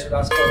that I should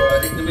ask for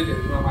एकदमै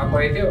धेरै कुरा माग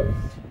परेको थियो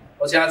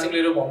पछि आज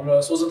लिएर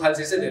भन्नु सोच्नु थाल्छ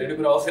धेरै नै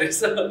कुरा आउँदो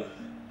रहेछ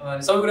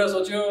अनि सबै कुरा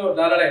सोच्यो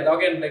लालालाई हेर्दा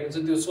अगेन लाइक हुन्छ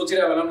त्यो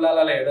सोचिरहेको बेला पनि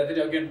लालालाई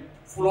हेर्दाखेरि अगेन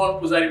फुल अन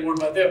पुजारी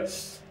मोडमा थियो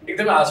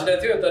एकदमै हाँस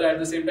उठेको थियो तर at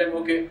the same time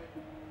okay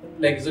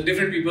like it's a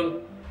different people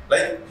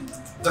like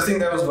the thing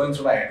that was going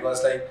through my head was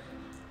like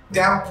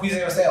त्यहाँ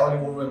पुगिसकेपछि चाहिँ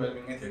अलिक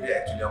ओभरवेलमिङै थियो कि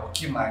एक्चुली अब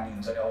के माग्ने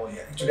हुन्छ नि अब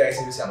एक्चुली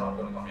आइसकेपछि हाम्रो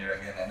अर्को कमिएर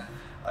गएन होइन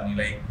अनि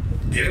लाइक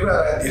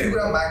धेरै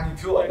कुरा माग्ने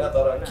थियो होइन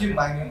तर के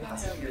माग्ने पनि थाहा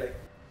छैन कि लाइक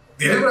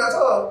धेरै कुरा छ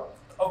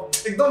अब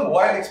एकदम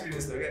वाइल्ड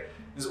एक्सपिरियन्स थियो क्या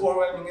जस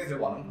ओभरवेलमिङै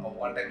थियो भनौँ अब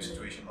वान टाइम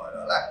सिचुएसन भएर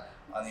होला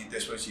अनि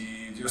त्यसपछि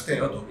जस्तै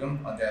हो धोक्यौँ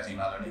अनि त्यहाँ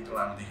हिमालयले एकदम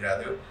राम्रो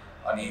देखिरहेको थियो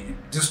अनि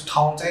जस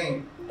ठाउँ चाहिँ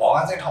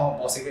भगवान चाहिँ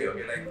ठाउँमा बसेकै हो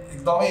कि लाइक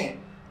एकदमै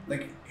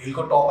लाइक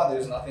हिलको टपमा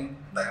देयर इज नथिङ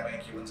दायाँ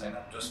बायाँ के पनि छैन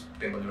जस्ट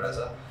टेम्पल एउटा छ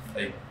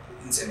लाइक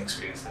इन्सेन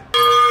एक्सपिरियन्स थियो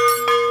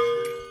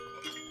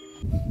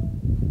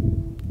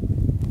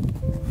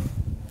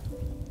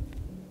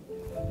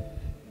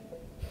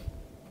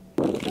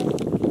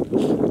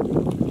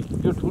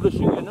त्यो ठुलो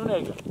सिङ हेर्नु न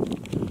एकदम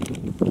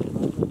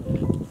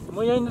म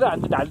यहीँनिर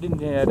हाल्नु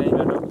ढालिदिन्थेँ यार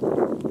यहीँबाट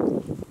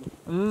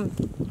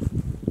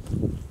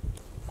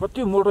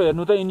कति मोटो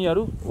हेर्नु त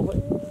यिनीहरू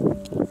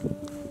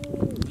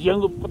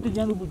ज्याङ्गो कति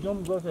ज्याङ्गो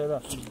जम्प गर्छ हेर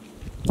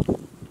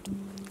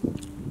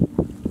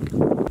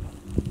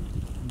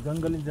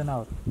जङ्गली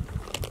जनावर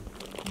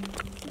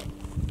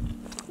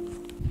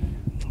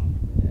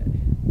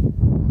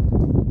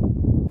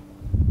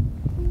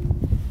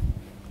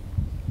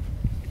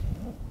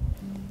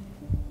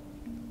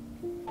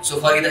सो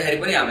फर्किँदाखेरि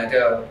पनि हामीलाई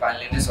त्यो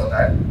पानीले नै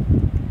सतायो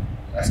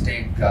लास्टै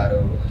गाह्रो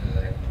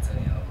गरेको हुन्छ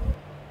नि अब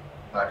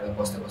बाटोमा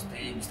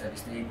बस्दै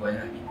बिस्तारै गयौँ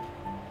हामी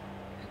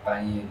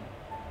पानीले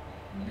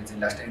चाहिँ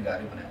लास्टै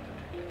गाह्रो बनायो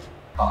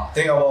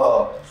त्यही अब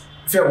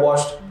if you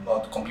watched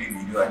complete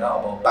video होइन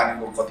अब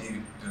पानीको कति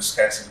त्यो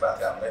स्क्यारसिटी भएको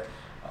थियो हामीलाई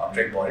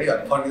ट्रेक भयो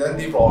अनि फर्किँदा पनि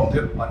त्यही प्रब्लम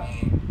थियो अनि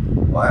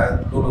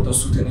लोलो त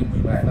सुत्यो नि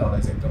भुइँमा होइन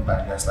मलाई चाहिँ एकदम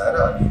पानी ग्यास लगाएर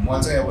अनि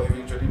मैले चाहिँ अब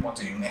इभेन्चुअली म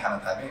चाहिँ हिँड्ने खान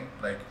थालेँ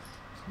like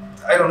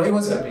I don't know it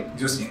was helping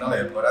जस हिँड्नलाई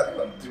हेल्प गराएको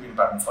थियो अनि त्रिवेणी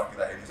पाटन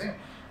फर्किँदाखेरि चाहिँ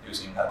जस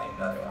हिँड्दा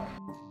थियौँ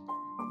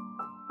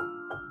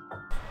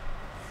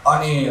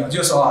अनि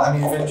जस हामी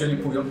इभेन्चुअली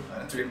पुग्यौँ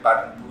होइन त्रिवेणी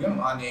पाटन पुग्यौँ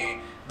अनि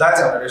दाइ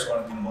चाहिँ हामीलाई रेस्ट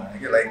गर्न दिनु भएन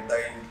कि लाइक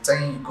दाइ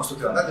चाहिँ कस्तो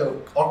थियो भन्दा त्यो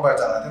अर्को बाटो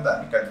जाँदा थियो नि त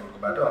हामी कालिकोटको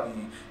बाटो अनि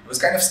it was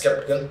kind of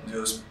sceptical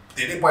जो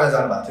धेरै पहिला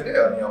जानुभएको थियो अरे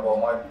अनि अब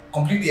मलाई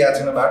कम्प्लिटली याद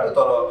छैन बाटो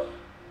तर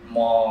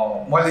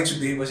मैले एकचोटि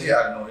देखेपछि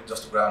आई नो इट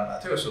जस्तो कुरा गर्नुभएको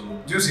थियो सो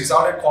जस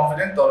हिसाबले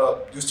कन्फिडेन्ट तर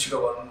जस छिटो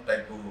गर्नु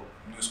टाइपको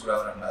न्युज कुरा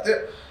गरिरहनु भएको थियो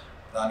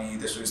अनि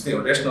त्यसपछि त्यही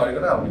हो रेस्ट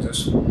नगरिकन अब जस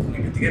हुने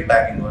बित्तिकै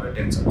प्याकिङ गरेर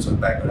टेन्टहरू सब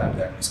प्याक गरेर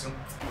हामी निस्क्यौँ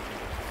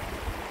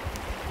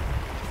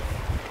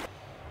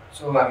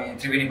सो हामी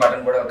त्रिवेणी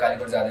पाटनबाट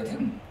कालीकोट जाँदै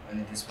थियौँ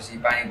अनि त्यसपछि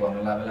पानी भर्नु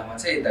लाग्ने बेलामा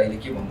चाहिँ दाइले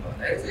के भन्नु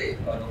भन्दाखेरि चाहिँ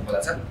अर्को खोला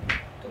छ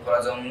त्यो खोला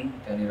जाउँ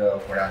त्यहाँनिर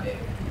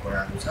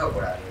घोडाहरू छ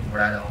घोडा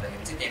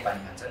आउँदाखेरि चाहिँ त्यही पानी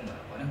खान्छ नि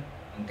भनेर भन्यो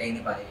अनि त्यही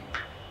नै पानी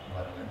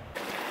भर्नु गयो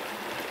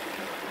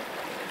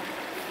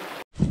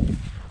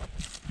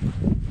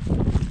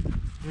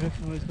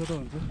नोइज कता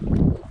हुन्छ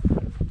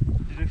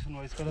डिरेक्सन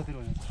वाइज कतातिर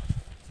हुन्छ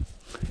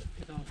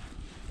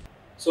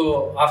सो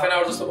हाफ एन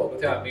आवर जस्तो भएको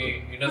थियो हामी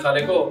हिँड्न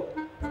थालेको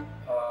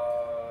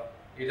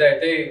हिँड्दा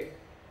हिँड्दै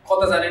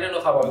कता जाने नै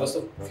नथाहा भएको जस्तो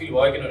फिल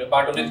भयो किनभने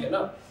बाटो नै थिएन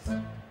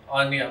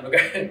अनि हाम्रो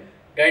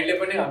गाइडले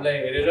पनि हामीलाई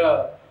हेरेर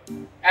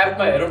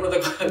एपमा हेरौँ न त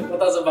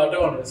कता छ बाटो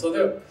भनेर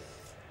सोध्यो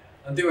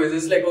अनि त्यो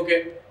भएपछि लाइक ओके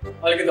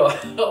अलिकति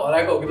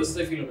हराएको हो कि जस्तो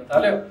चाहिँ फिल हुन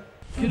थाल्यो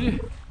फेरि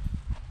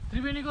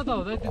त्रिवेणी कता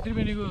हुँदा त्यो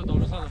त्रिवेणीको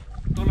धौलो छ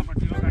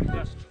तल्लोपट्टिको गाडी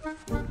जस्ट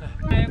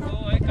आएको हो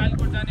है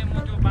कालीकोट जाने म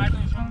त्यो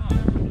बाटोसँग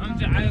हामी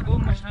चाहिँ आएको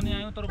मसानी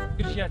आयौँ तर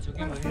बिर्सिएको छु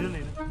कि म हेर न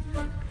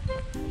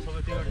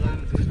सबै त्यहाँबाट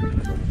जाने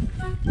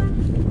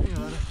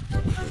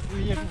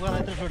यहाँ कुखुरा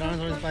यत्रो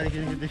डाँडा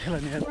पारिकन देखेला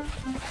नि यार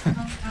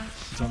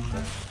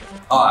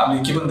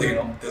हामीले के पनि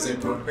देखेनौँ त्यो चाहिँ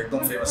टुरको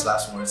एकदम फेमस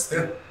लास्ट वर्ड्स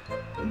थियो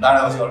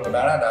डाँडापछि अर्को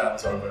डाँडा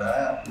डाँडापछि अर्को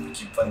डाँडा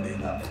के पनि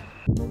देखेन हामीले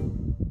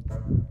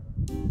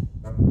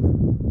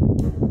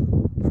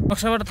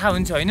नक्साबाट थाहा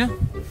हुन्छ होइन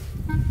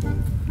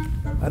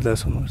आधा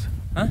सुन्नुपर्छ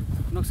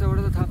नक्साबाट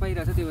त थाहा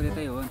पाइरहेछ त्यो भएर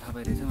यतै हो भने थाहा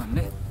पाइरहेछ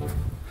हामीले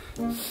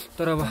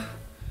तर अब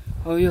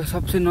यो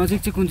सबसे नजिक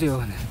चाहिँ कुन चाहिँ हो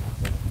भने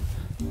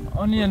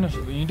अनि हेर्नुहोस्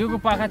हिँडेको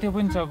पाखा त्यो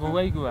पनि छ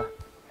गुवा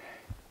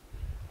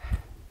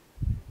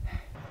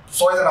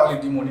सबैजना अलिक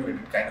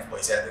डिमोटिभेटेड काइन्ड अफ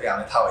भइसकेको थियो कि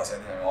हामीलाई थाहा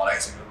भइसकेको थियो हामी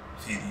हराइसक्यो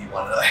फेरि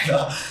भनेर होइन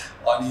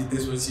अनि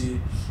त्यसपछि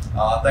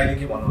तैँले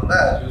के भन्नु भन्दा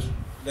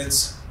लेट्स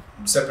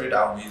सेपरेट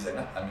आवर वेज होइन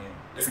हामी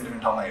डिफ्रेन्ट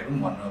ठाउँमा हेरौँ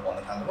भनेर भन्न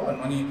थाल्नुभयो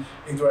अनि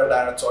एक दुईवटा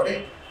डाँडा चढेँ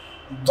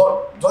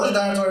जति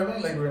डाँडा चढे पनि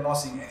like where not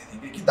seeing anything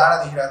कि डाँडा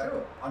देखिरहेको थियो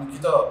अनि कि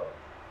त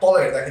तल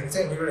हेर्दाखेरि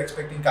चाहिँ वी वर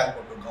एक्सपेक्टिङ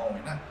कालीकोटको गाउँ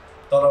होइन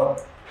तर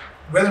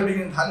वेदर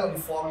बिग्रिन थाल्यो अनि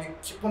फगले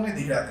के पनि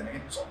देखिरहेको थिएन कि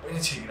सबै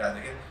नै छेकिरहेको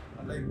थियो कि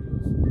like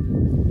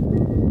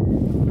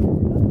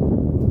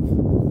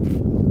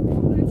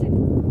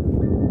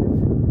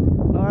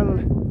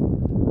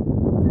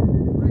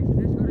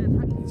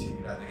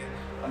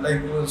like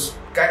it was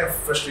kind of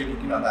frustrating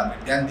किन भन्दा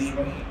हामीले बिहानदेखि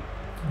पनि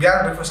बिहान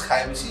ब्रेकफास्ट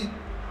खाएपछि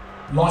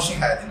लन्च नै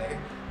खाएको थिएन कि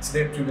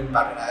सिधै ट्रिबेनी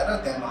पाटन आएर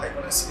त्यहाँ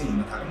नखाइकन सिधै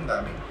हिँड्न थाल्यौँ नि त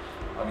हामी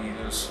अनि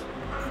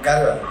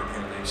गाह्रो भएको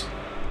थियो त्यसपछि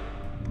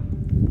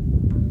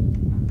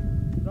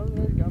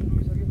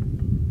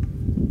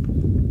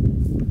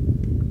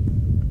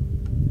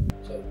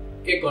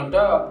एक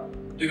घन्टा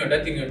 2 घन्टा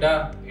 3 घन्टा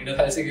हिँड्न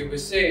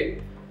थालिसकेपछि चाहिँ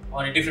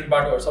अनि डिफ्रेन्ट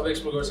बाटोहरू सबै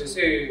एक्सप्लोर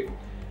गरिसकेपछि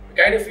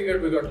kind of figure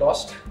we got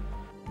lost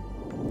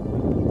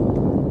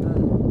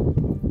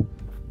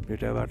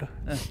भेटा बाटो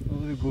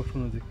गोठको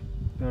नजिक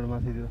त्यहाँबाट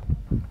माथितिर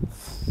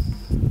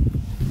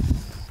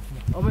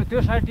अब त्यो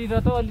साइडतिर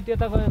त अलि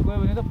त्यता गयो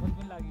भने त फोन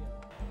पनि लाग्यो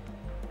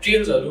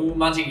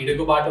ट्रेल्सहरूमा चाहिँ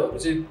हिँडेको बाटोहरू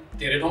चाहिँ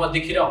धेरै ठाउँमा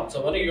देखिरहेको हुन्छ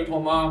भने यो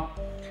ठाउँमा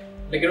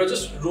लाइक एउटा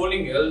जस्ट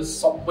रोलिङ हिल्स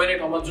सबै नै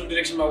ठाउँमा जुन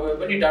डिरेक्सनमा गयो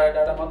पनि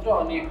टाढा मात्र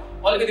अनि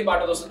अलिकति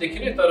बाटो जस्तो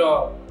देखिने तर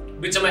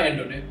बिचमा एन्ड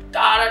हुने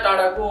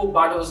टाढाको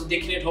बाटो जस्तो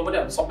देखिने ठाउँ पनि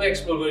हामी सबै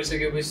एक्सप्लोर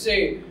गरिसकेपछि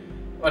चाहिँ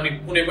अनि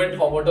कुनै पनि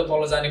ठाउँबाट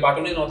तल जाने बाटो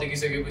नै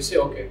नदेखिसकेपछि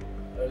ओके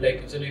लाइक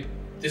हुन्छ नि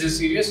this is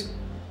serious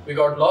we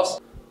got lost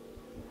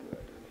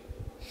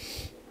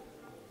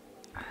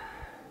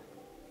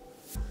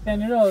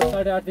त्यहाँनिर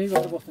 8:30 देखि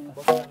गरेर बस्नु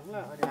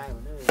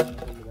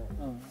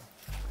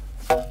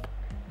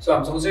सो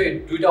हामीसँग चाहिँ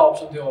दुईवटा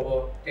अप्सन थियो अब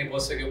त्यहीँ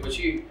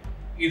बसिसकेपछि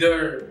इदर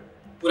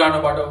पुरानो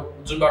बाटो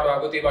जुन बाटो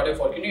आएको त्यही बाटो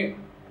फर्किने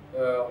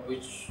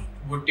विच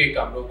वुड टेक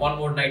हाम्रो 1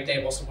 मोर नाइट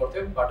त्यहीँ बस्नु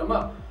पर्थ्यो बाटोमा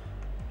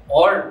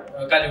अर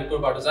कालीकोटको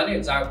बाटो जाने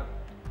जहाँ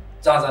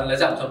जानलाई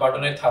चाहिँ हामीसँग बाटो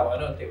नै थाहा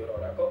भएन त्यही भएर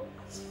हराएको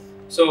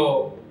सो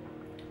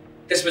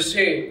त्यसपछि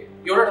चाहिँ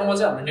एउटा ठाउँमा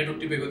चाहिँ हामीले नेटवर्क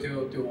टिपेको थियो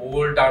त्यो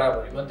होल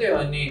टाढाभरि मात्रै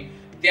अनि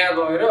त्यहाँ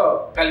गएर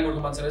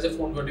कालीकोटको मान्छेलाई चाहिँ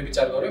फोन गर्ने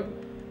विचार गऱ्यो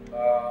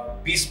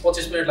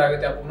 20-25 मिनट लाग्यो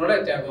त्यहाँ पुग्नलाई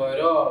त्यहाँ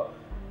गएर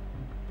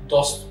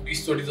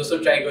 10-20 चोटि जस्तो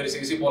ट्राई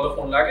गरिसकेपछि बल्ल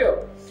फोन लाग्यो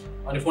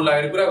अनि फोन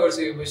लागेर कुरा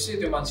गरिसकेपछि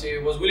त्यो मान्छे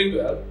वाज विलिङ टु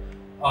हेल्प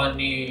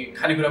अनि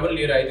खानेकुरा पनि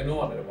लिएर आइदिनु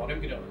भनेर भन्यो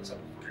किनभने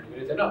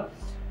खानेकुरा थिएन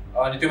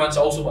अनि त्यो मान्छे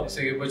आउँछु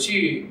भनिसकेपछि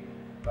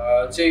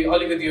चाहिँ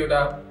अलिकति एउटा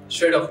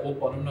स्ट्रेट अफ होप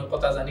भनौँ न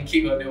कता जाने के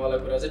गर्नेवाला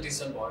कुरा चाहिँ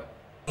डिसिसन भयो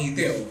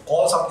त्यो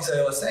कल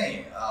सकिसकेपछि चाहिँ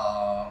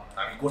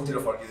हामी गोठतिर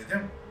फर्किँदै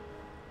थियौँ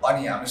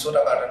अनि हामी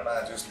सोटा प्याटर्नमा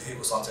जस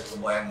देखेको सनसेटको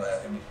बयान गरेको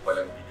थियौँ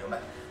पहिलाको भिडियोमा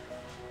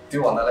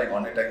त्योभन्दा लाइक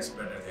 100 टाइम्स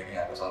बेटर थियो कि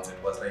यहाँको सनसेट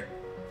वाज लाइक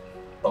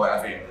तपाईँ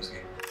आफै हेर्नुहोस् कि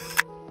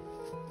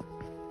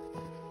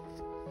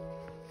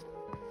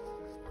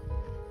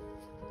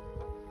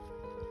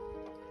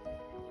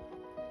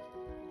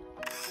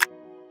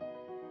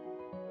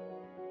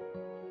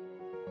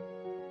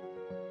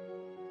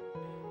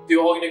त्यो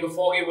अघिको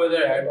फगी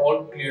weather had all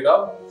cleared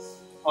up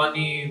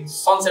अनि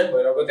सनसेट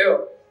भइरहेको थियो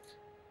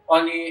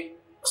अनि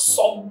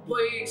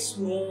सबै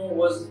स्नो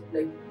वाज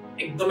लाइक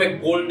एकदमै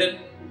गोल्डन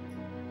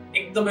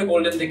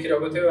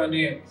देखिरहेको थियो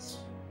अनि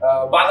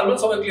बादल पनि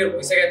सबै क्लियर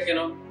भइसकेको थिएन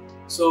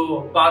सो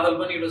बादल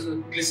पनि इट वाज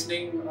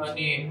ग्लिसनिङ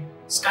अनि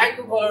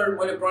स्काईको कलर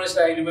मैले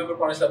प्रणेशलाई आई रिमेम्बर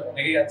प्रणेशलाई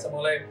भनेकै याद छ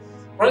मलाई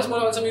प्रणेश मलाई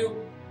अहिलेसम्म यो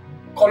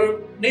कलर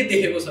नै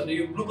देखेको छैन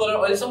यो ब्लू कलर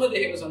अहिलेसम्म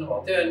देखेको छैन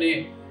भएको थियो अनि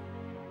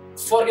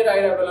फर्केर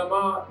आइरहेको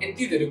बेलामा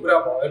यति धेरै कुरा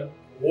भयो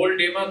होल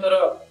डेमा तर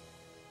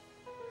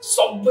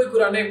सबै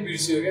कुरा नै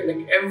बिर्सियो क्या लाइक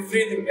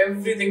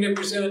एभ्रिथिङ नै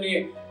बिर्सियो अनि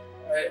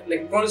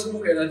लाइक प्रोड्युसर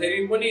मुख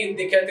हेर्दाखेरि पनि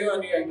देखाएको थियो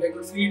अनि I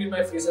could feel it in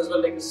my face as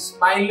well like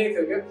smile नै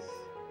थियो क्या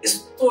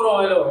यस्तो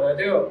रमाइलो भएर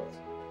थियो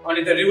अनि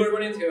त्यो रिभर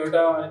पनि थियो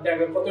एउटा अनि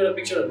त्यहाँको कतिवटा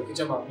पिक्चरहरू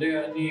खिच्यौँ हामीले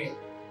अनि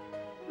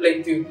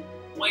लाइक त्यो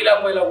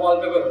पहिला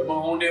वालपेपरहरूमा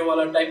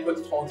आउनेवाला टाइपको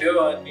ठाउँ थियो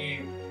अनि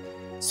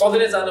सधैँ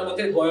नै जान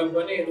मात्रै गयो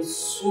पनि इट वाज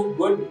सो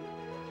गुड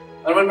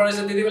अनि मैले प्रणेश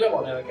त्यति बेला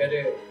भन्यो के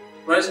अरे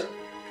Pranesh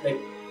like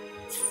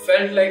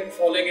felt like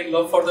following in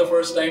love for the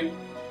first time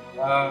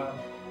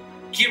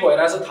के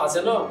भइरहेछ थाहा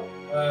छैन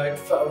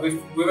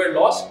we were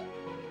lost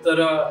but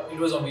it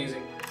was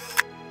amazing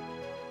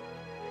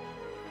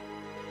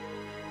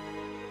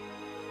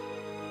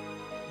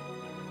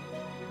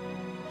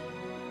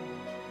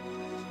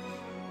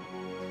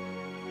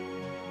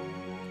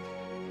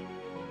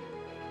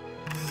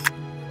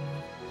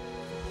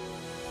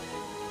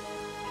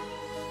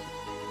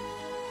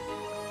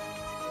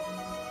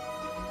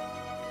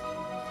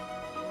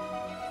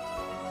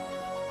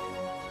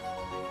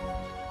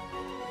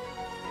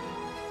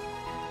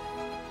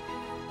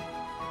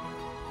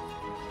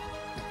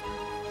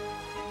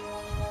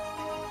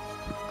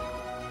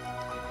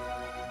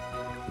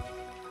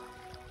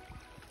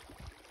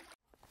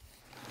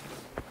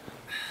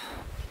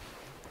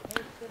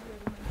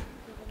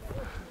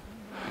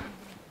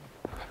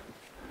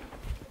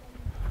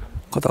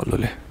कता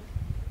होलोले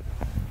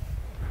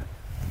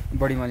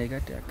बडीमालिका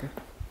ट्याक्क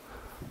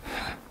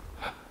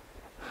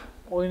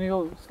ओइनीको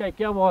स्काई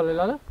क्या भयो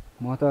होला ल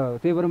म त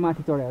त्यही भएर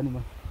माथि चढायो नि म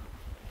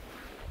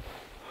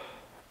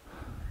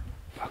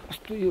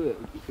कस्तो यो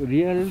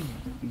रियल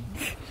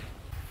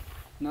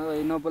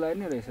नबोलाए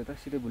नि रहेछ त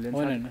सिधै भुलेन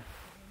होइन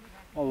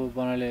अब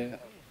बनाले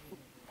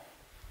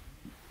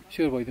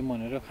स्योर भइदिउँ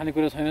भनेर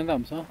खानेकुरा छैन नि त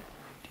हामीसँग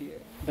ठिक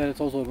दाइले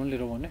चाउचाउहरू पनि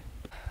लिएर भने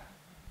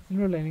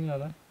सिल्भर लाइनिङ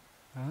होला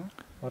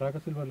हराएको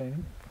silver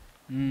lining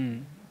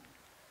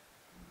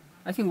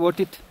I think worth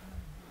it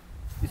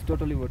it's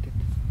totally worth it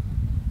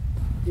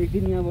एक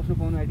दिन यहाँ बस्नु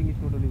पाउनु I think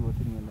it's totally worth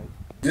it मेरो लागि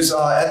जस्ट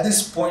एट दिस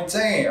पोइन्ट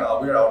चाहिँ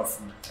we are out of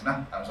food होइन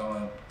हामीसँग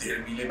धेरै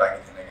मिलै बाँकी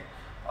थिएन कि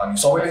अनि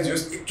सबैले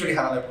जस एक्चुअली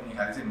खानालाई पुग्ने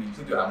खाने चाहिँ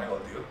मिल्थ्यो त्यो हाम्रै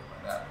गल्ती हो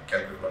होइन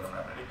क्यालकुलेट गर्नु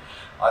राम्ररी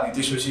अनि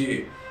त्यसपछि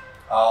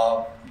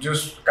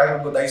जस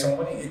कालिकोटको दाइसँग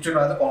पनि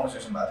एक्चुअलीमा त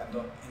कन्भर्सेसन भएको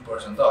थियो नि त इन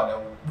पर्सन त अनि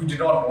अब वी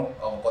डिड नट नो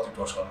अब कति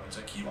ट्रस्ट गर्नुहुन्छ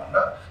के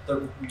भनेर तर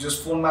जस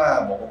फोनमा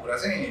भएको कुरा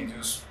चाहिँ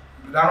जस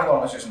राम्रो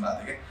कन्भर्सेसन भएको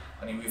थियो कि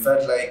अनि वी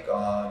फेल्ट लाइक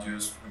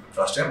जस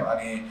ट्रस्ट हिम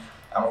अनि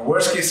हाम्रो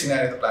वर्स्ट केस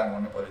सिनारी त प्लान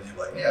गर्नु पऱ्यो जे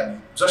भयो नि अनि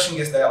जस्ट इन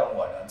केस दाइ आउनु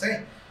भयो भने चाहिँ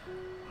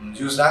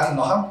जस राति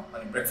नखाऊँ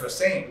अनि ब्रेकफास्ट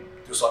चाहिँ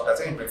त्यो सट्टा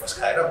चाहिँ ब्रेकफास्ट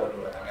खाएर बरु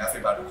हामी आफै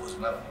बाटो खोजौँ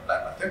भन्ने प्लान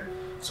भएको थियो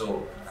सो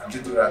हामी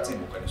चाहिँ त्यो रात चाहिँ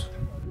भोकै नै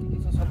सुत्यौँ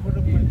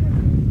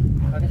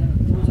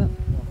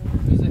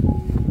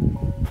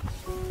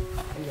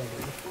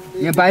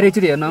यहाँ बाहिर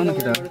चाहिँ हेर्न आउनु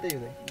कि त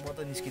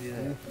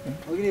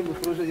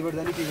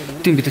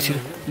तिमीभित्र छिर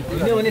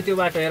किनभने त्यो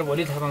बाटो हेर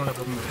भोलि थाहा पाउन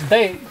पुग्नु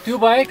त्यही त्यो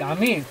बाहेक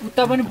हामी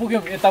उता पनि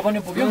पुग्यौँ यता पनि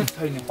पुग्यौँ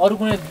छैन अरू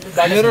कुनै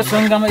मेरो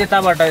सङ्घमा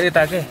यताबाट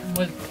यता के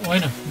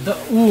होइन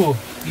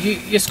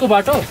यसको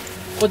बाटो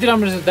कति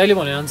राम्रो छ दाइले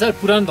भने अनुसार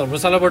पुरानो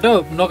धर्मशालाबाट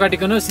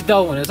नकाटिकन सिधा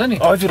हो भनेछ नि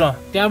हजुर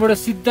त्यहाँबाट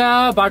सिधा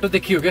बाटो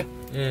देखियो क्या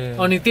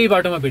अनि त्यही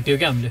बाटोमा भेटियो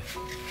क्या हामीले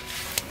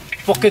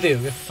पक्कै त्यही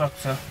हो क्या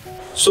सक्छ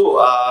सो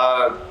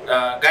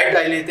गाइड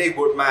दाइले त्यही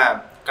बोटमा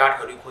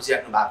काठहरू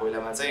खोजिराख्नु भएको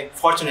बेलामा चाहिँ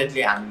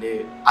फर्चुनेटली हामीले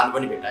आलु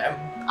पनि भेटायौँ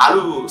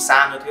आलु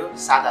सानो थियो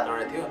 7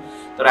 हातवटा थियो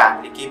तर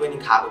हामीले केही पनि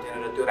खाएको थिएन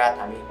र त्यो रात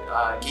हामी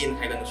केही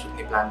नखाइकन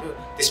सुत्ने प्लान थियो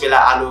त्यस बेला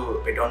आलु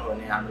भेटाउनु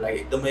भने हाम्रो लागि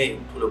एकदमै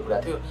ठुलो कुरा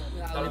थियो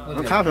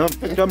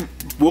एकदम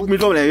भोक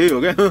मिठो भने यही हो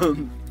क्या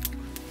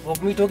भोक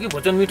मिठो कि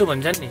भोजन मिठो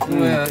भन्छन् नि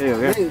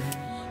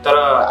तर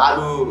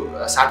आलु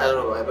 7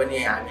 हातवटा भए पनि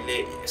हामीले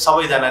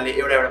सबैजनाले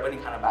एउटा एउटा पनि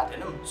खान पाएको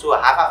थिएनौँ सो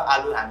हाफ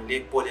आलु हामीले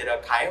पोलेर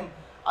खायौँ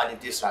अनि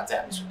त्यस रात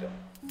चाहिँ हामी सुत्यौँ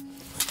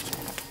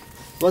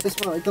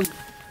त्यसमा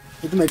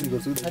एकदम एग्री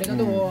गर्छु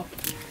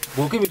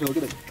भोकै मिठो हो कि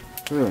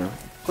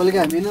कहिले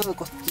हामी होइन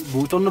कस्तो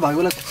भुटाउनु भएको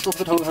बेला कस्तो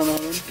कस्तो ठाउँ खाना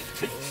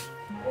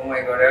ओ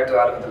माई गॉड यार त्यो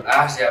आलुको त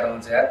लास्ट याद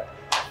आउँछ यार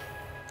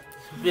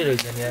के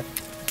रहेछ नि यार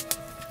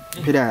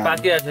फेरि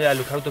पाकिरहेको छ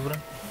आलु खाऊ त पुरा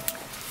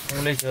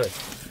उलै छ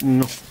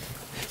नो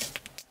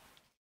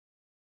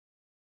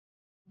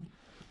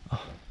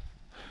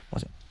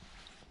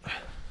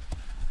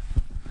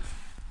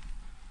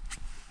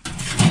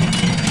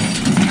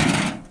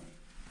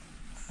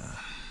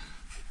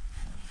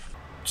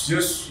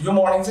जस्ट यो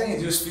मर्निङ चाहिँ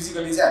जस्ट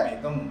फिजिकली चाहिँ हामी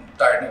एकदम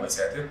टायर्ड नै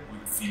भइसकेको थियो वी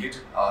फिल इट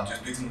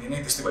जस्ट 2-3 दिन नै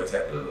त्यस्तै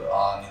भइसकेको थियो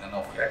निद्रा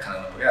नपुग्यो खाना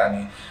नपुग्यो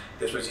अनि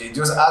त्यसपछि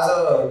जस्ट आज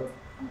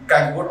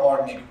कालिकोट अर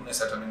मेबी कुनै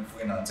सेटलमेन्ट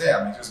पुगेन भने चाहिँ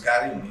हामी जस्ट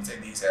गाह्रै हुने चाहिँ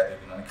देखिसकेको थियो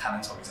किनभने खाना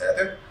पनि सकिसकेको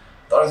थियो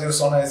तर त्यो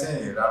समय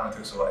चाहिँ राम्रो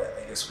थियो so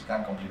I guess we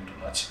can complain too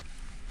much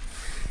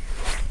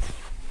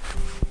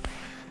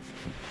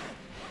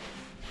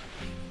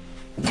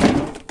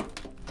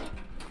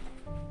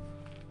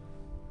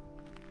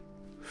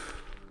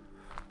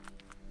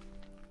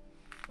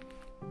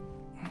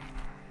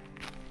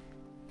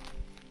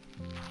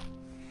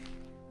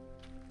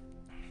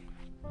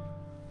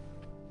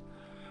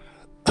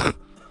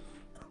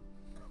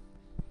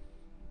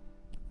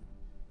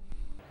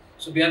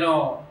so बिहान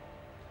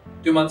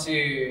त्यो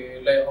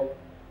मान्छेलाई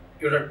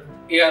एउटा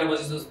 11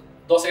 बजे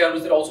 10-11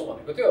 बजेतिर आउँछु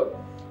भनेको थियो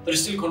तर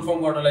स्टिल कन्फर्म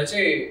गर्नलाई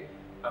चाहिँ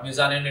हामी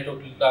जाने नेटवर्क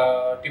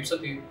टिप्स छ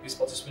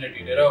 20-25 मिनट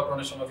हिँडेर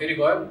प्रोनेसनमा फेरि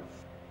गयौँ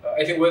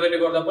आई थिङ्क वेदरले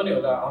गर्दा पनि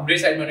होला हाम्रै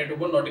साइडमा नेटवर्क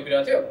पनि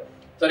नटिपिरहेको थियो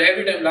तर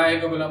एभ्री टाइम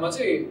लागेको बेलामा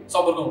चाहिँ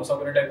सम्पर्क हुन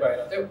सक्ने टाइपको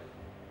आइरहेको थियो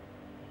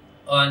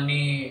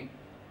अनि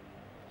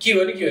के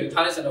गर्ने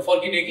थाहा नै छैन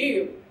फर्किने कि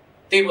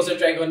त्यही बसेर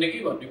ट्राई गर्ने कि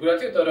भन्ने कुरा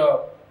थियो तर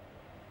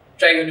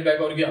ट्राई गर्ने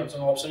बाहेक अरू के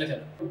हामीसँग अप्सनै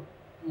थिएन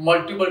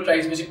मल्टिपल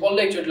ट्राइजपछि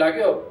पल्लै एकचोटि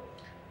लाग्यो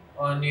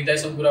अनि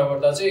दाइसँग कुरा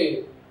गर्दा चाहिँ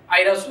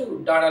आइरहेको छु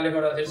डाँडाले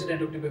गर्दाखेरि चाहिँ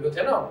नेटवर्क टिपेको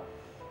थिएन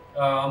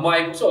म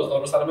आइपुग्छु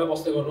धर्मशालामै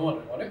बस्दै गर्नु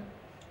भनेर भन्यो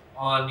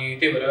अनि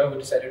त्यही भएर we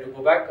decided to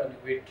go back अनि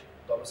वेट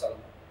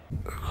धर्मशालामा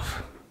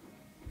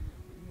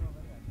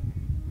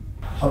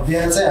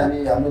बिहान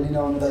चाहिँ हाम्रो लिन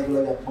आउने दाइको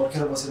लागि हामी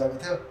पर्खेर बसिरहेको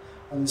थियो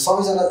अनि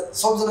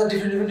सबैजना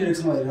डिफ्रेन्ट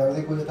डिरेक्सनमा हेरिरहेको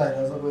थियो कोही यता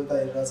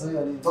हेरिरहेको छ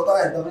अनि जता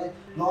हेर्दा पनि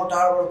न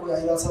टाढाबाट कोही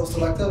आइरहेको छ जस्तो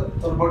लाग्थ्यो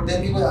तर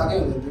बटदेखि कोही आएकै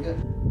हुँदैन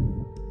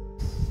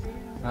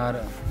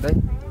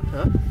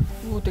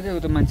थियो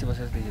क्या मान्छे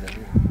बसेर देखिरहेको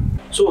थियो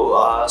सो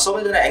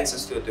सबैजना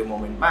एङ्सियस थियो त्यो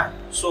मोमेन्टमा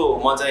सो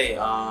म चाहिँ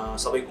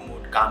सबैको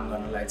मुड काम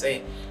गर्नलाई चाहिँ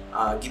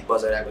गीत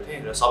बजाइरहेको थिएँ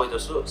र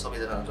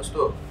सबैजना जस्तो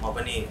म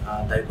पनि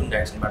दाइ कुन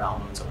डाइरेक्सनबाट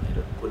आउनुहुन्छ भनेर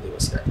कुर्दै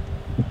बसिरहेको थिएँ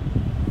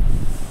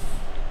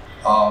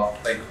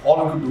like all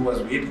we could do was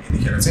wait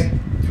यतिखेर चाहिँ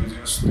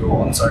त्यो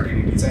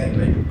अनसर्टेनिटी चाहिँ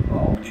like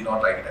we did not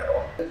like it at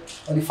all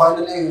अनि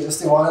फाइनली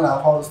जस्तै 1.5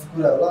 आवर जस्तो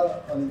कुरा होला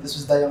अनि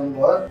त्यसपछि दाइ आउनु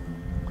भयो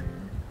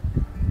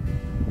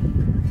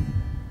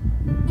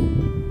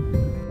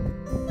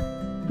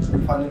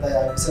फाइनली दाइ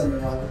आएपछि अनि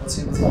उहाँको पछि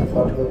हामी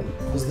बाटो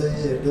खोज्दै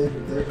हेर्दै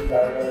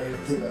डाँडा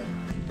हेर्दै गयो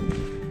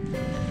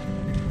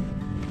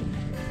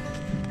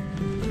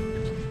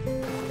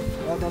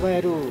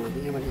तपाईँहरू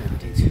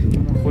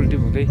पोल्टी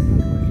हुँदै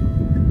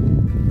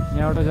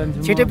यहाँबाट जान्छु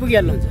छिटै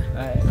पुगिहाल्नुहुन्छ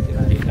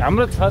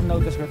हाम्रो छ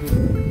 9-10 गति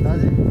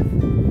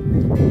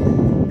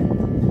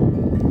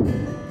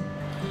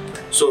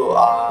सो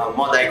म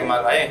दाइकोमा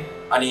गएँ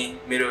अनि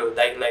मेरो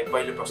दाइलाई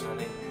पहिलो प्रश्न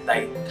नै दाइ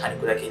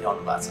खानेकुरा के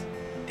ल्याउनु भएको छ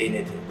त्यही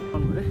नै थियो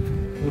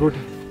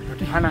रोटी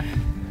खाना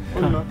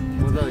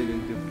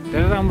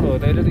धेरै राम्रो हो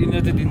दाइले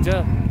यिनीहरू चाहिँ दिन्छ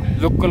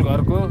लोकल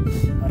घरको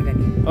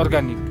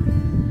अर्ग्यानिक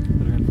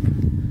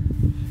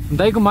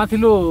दाइको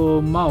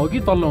माथिल्लोमा हो कि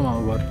तल्लोमा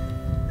हो घर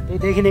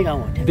देखिने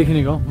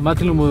गाउँ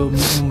माथिल्लो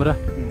मुम्रा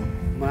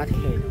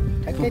माथिल्लो होइन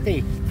ठ्याक्कै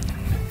त्यही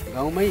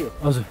गाउँमै हो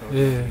हजुर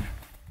ए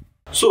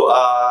सो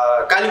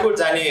कालीकोट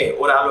जाने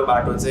ओह्रालो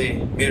बाटो चाहिँ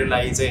मेरो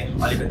लागि चाहिँ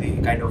अलिकति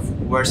काइन्ड अफ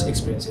वर्स्ट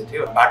एक्सपिरियन्स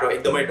थियो बाटो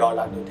एकदमै डर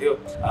लाग्दो थियो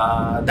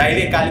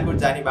दाइले कालीकोट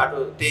जाने बाटो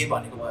त्यही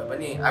भनेको भए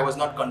पनि I was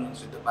not convince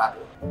with the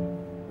बाटो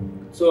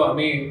सो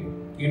हामी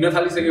हिँड्न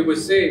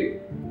थालिसकेपछि चाहिँ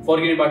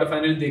फर्किने बाटो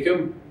फाइनली देख्यौँ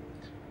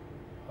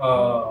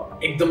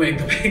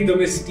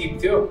एकदमै स्टिप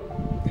थियो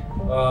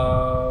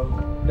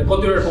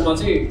कतिवटा ठाउँमा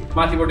चाहिँ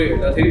माथिबाट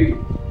हेर्दाखेरि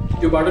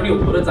त्यो बाटो नि हो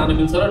र जान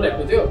मिल्छ र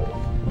टाइपको थियो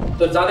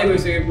तर जाँदै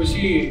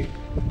गइसकेपछि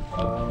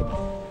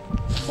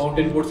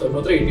माउन्टेन बोर्ड्सहरू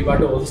मात्रै हिँड्ने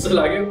बाटो हो जस्तो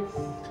लाग्यो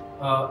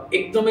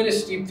एकदमै नै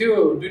स्टिप थियो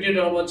दुईवटा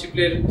ठाउँमा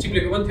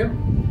चिप्लेको पनि थियो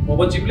म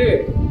पनि चिप्ले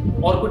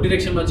अर्को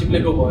डिरेक्सनमा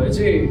चिप्लेको भए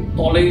चाहिँ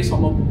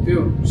तलैसम्म पुग्थ्यो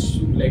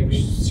like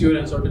sure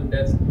and certain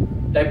death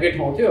टाइपकै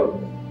ठाउँ थियो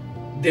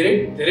धेरै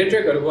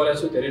ट्रेकहरू गरेको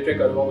छु धेरै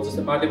ट्रेकहरू अब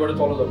जस्तै माथिबाट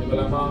तल झर्ने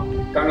बेलामा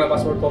काङ्ला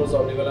पासबाट तल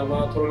झर्ने बेलामा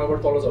थोरङ्गाबाट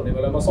तल झर्ने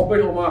बेलामा सबै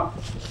ठाउँमा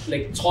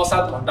लाइक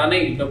 6-7 घन्टा नै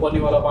हिँड्न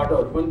पर्नेवाला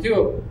बाटोहरू पनि थियो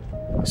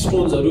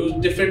स्टोन्सहरू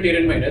डिफ्रेन्ट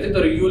टेरेनमा हिँडेको थियो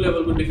तर यो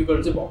लेभलको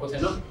डिफिकल्ट चाहिँ भएको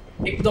छैन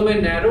एकदमै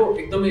न्यारो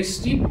एकदमै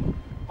स्टिप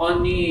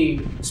अनि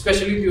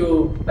स्पेसली त्यो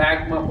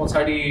ब्यागमा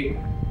पछाडि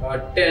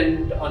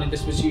टेन्ट अनि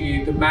त्यसपछि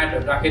त्यो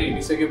म्याटहरू राखेर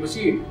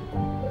हिँडिसकेपछि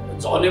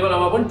झर्ने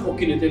बेलामा पनि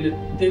ठोकिने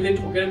त्यसले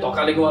ठोकेर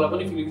धकालेकोवाला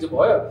पनि फिलिङ चाहिँ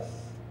भयो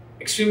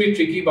एक्सट्रिमली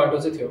ट्रिकी बाटो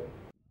चाहिँ थियो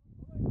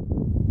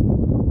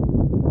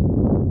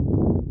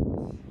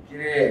के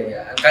अरे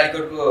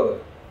कालीकोटको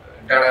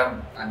डाँडा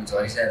हामी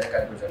झरिसकेर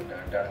कालीकोट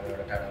डाँडाबाट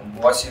डाँडामा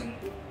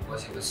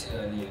बसेपछि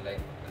अनि लाइक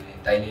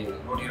दाइले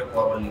रोटी र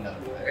पर्वल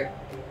निकाल्नु भयो क्या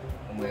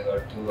उयो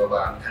त्यो अब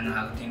हामी खाना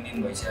खाएको 3 दिन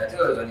भइसकेको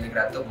थियो झन् एक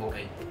रात त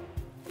बोकै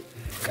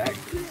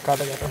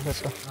काटा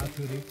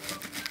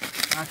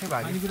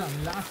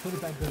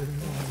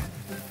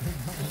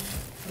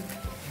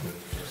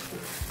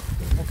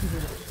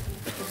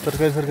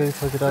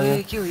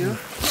तरकारी के हो यो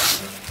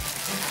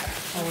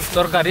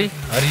तरकारी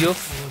हरियो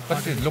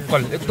कति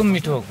लोकल एकदम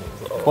मिठो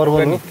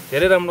पर्वल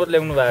धेरै राम्रो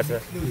ल्याउनु भएको छ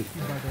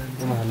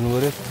हाल्नु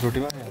पर्यो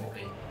रोटीमा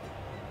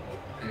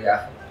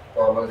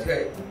पर्वल थियो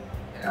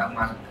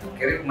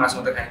के अरे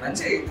मासुमा त खाने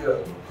मान्छे त्यो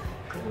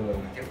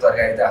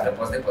तरकारी त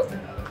आफूलाई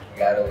पच्दैन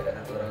गाह्रो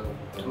भइरहेको तर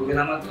त्यो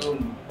बेलामा त्यो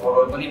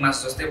पर्वल पनि मासु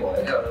जस्तै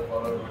भयो क्या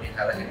पर्वल रोटी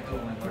खाँदाखेरि त्यो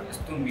उनीबाट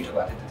यस्तो मिठो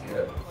भएको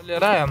थियो त्यतिखेर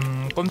लिएर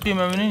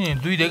कम्तीमा पनि नि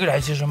 2 देखि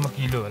 250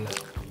 किलो होला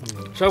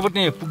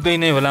सबैले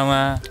पुग्दैन होला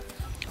उहाँ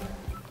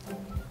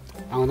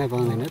आउँदै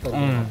पाउँदैन तर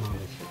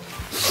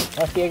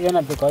अस्ति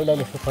एकजना त्यो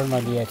कैलाली सुफलमा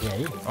लिएको थियो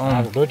है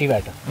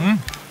रोटीबाट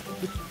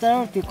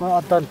त्यो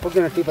अत्तन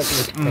पुगेन टिपटी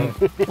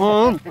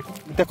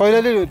त्यहाँ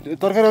कहिलेले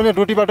तरकारी आउने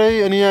रोटीबाटै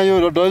अनि यहाँ यो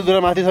डलदुरा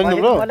माथि छ नि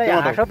हाम्रो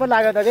हाँस पो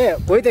लाग्यो त के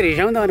कोही त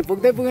रिसाउँदा भने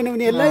पुग्दै पुगेन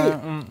भने यसलाई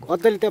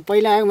अत्तले त्यो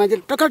पहिला आएको मान्छे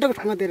टकटक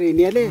मात्रै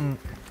हिँडिहाले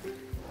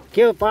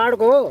के हो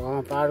पाहाडको हो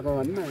पाहाडको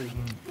भन्नु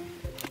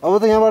अब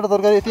त यहाँबाट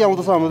तरकारी यति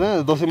आउँदैछ हाम्रो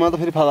त्यहाँ दसैँमा त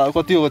फेरि फाला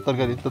कति हो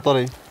तरकारी त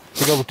तरै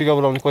टिका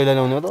बोलाउने कहिले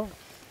ल्याउने हो त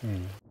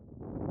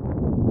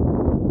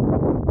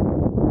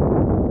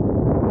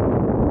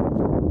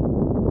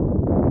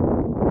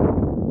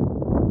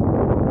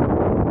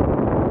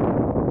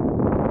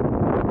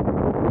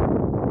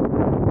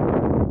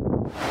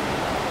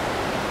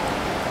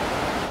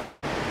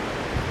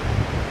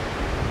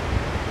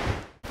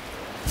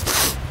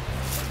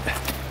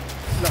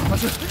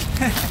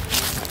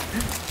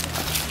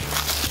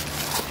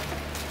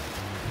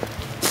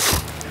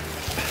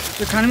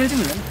त्यो खानु मिल्छ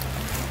नि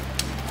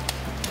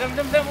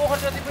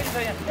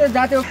ए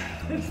जाते हो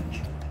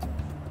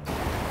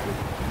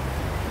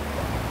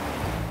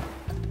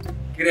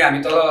के अरे हामी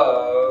तल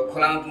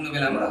खोलामा पुग्ने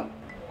बेलामा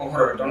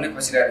पोखरहरू टन्नै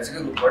खसिरहेको छ कि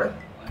रुखबाट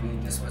अनि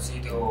त्यसपछि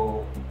त्यो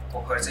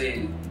पोखर चाहिँ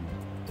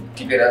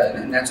टिपेर होइन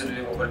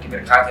नेचुरली पोखर टिपेर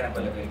खाएको थिएन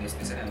पहिला कहिले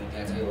त्यसरी हामी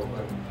त्यहाँ चाहिँ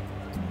पोखर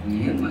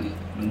लियौँ अनि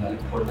ढुङ्गाले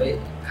फोड्दै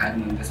खायौँ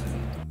अनि त्यसपछि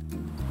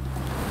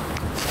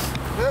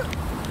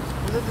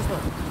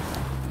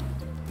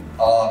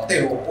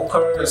त्यही हो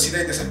ओखर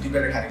सिधै त्यसरी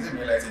टिपेर खाने चाहिँ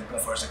मेरो लागि चाहिँ एकदम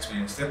फर्स्ट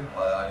एक्सपिरियन्स थियो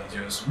अनि जो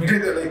मिठै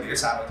थियो लाइक धेरै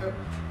सानो थियो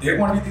धेरै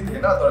क्वान्टिटी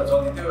थिएन तर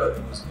जल्दी थियो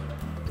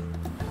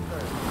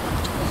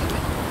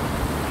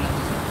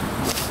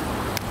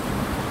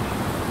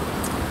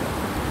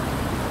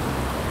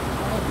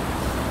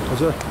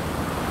हजुर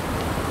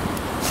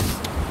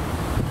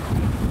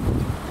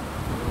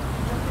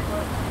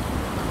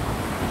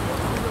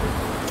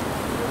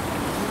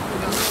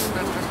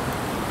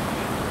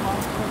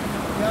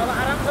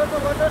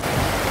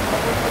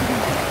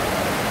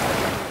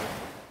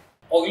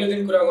अघिल्लो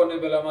दिन कुरा गर्ने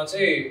बेलामा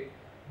चाहिँ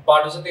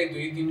बाटो चाहिँ त्यही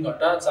 2-3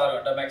 घन्टा 4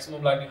 घन्टा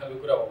म्याक्सिमम लाग्ने खालको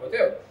कुरा भएको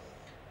थियो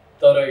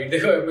तर हिँड्दै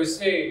गएपछि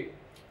चाहिँ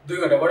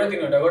 2 घन्टा गट्यो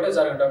 3 घन्टा गट्यो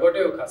 4 घन्टा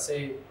गट्यो खासै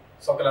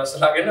सकेला जस्तो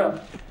लागेन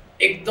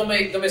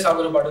एकदमै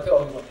साँघुरो बाटो थियो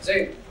अघि भन्दा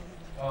चाहिँ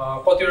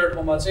कतिवटा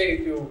ठाउँमा चाहिँ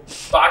त्यो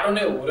बाटो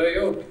नै हो र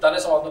यो भित्ता नै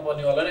समात्नु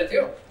पर्नेवाला नै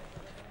थियो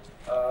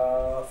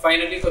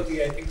फाइनली कति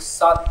आई थिङ्क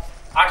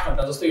 7-8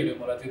 घन्टा जस्तो हिँड्यो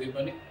मलाई त्यो दिन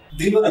पनि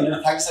दिनभर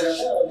हिँडेर थाकिसकेको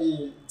थियो अनि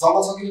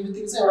जङ्गल सकिने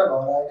बित्तिकै चाहिँ एउटा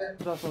घर आयो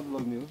क्या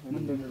लग्ने हो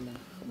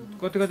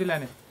होइन कति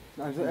लाने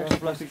एक्स्ट्रा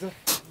प्लास्टिक छ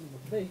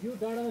यो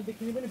डाँडामा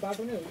देखिने पनि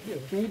बाटो नै हो कि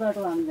त्यही बाटो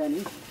हामी जाने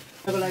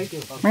त्यसको लागि त्यो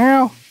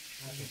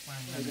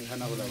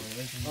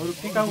अरू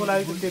टिकाको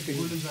लागि पनि त्यति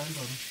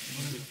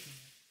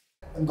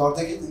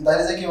घरदेखि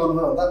दाइले चाहिँ के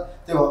भन्नुभयो भन्दा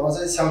त्यो घरमा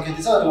चाहिँ स्याउ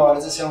खेती छ अनि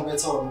उहाँले चाहिँ स्याउ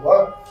बेच्छ भन्नुभयो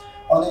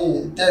अनि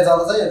त्यहाँ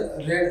जाँदा चाहिँ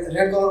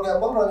रेड कलरको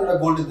एप्पल र एउटा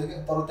गोल्डन थियो क्या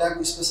तर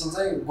त्यहाँको स्पेसल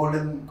चाहिँ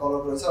गोल्डन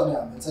कलरको रहेछ अनि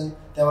हामीले चाहिँ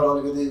त्यहाँबाट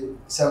अलिकति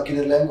स्याउ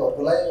किनेर ल्यायौँ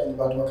घरको लागि अनि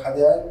बाटोमा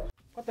खाँदै आयौँ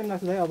कता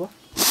नाच्नु भयो अब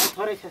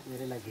थोरै छ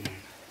धेरै लाग्यो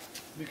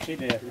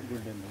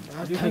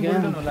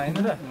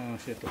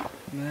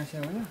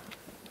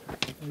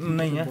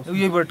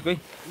यही बोटकै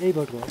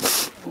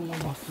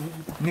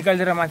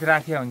निकालेर माथि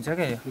राखिया हुन्छ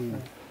क्या यो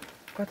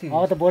कति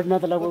अब त बोटमा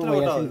त लगभग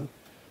भइहाल्छ नि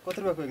कति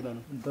रुपियाँको एक दानो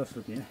 10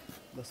 रुपियाँ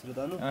 10 रुपियाँ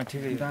दानो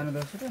ठिकै दानो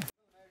 10 रुपियाँ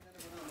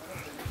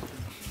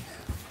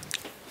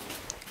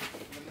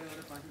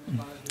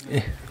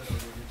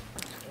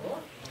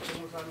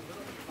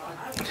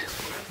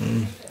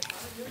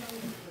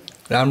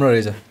राम्रो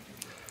रहेछ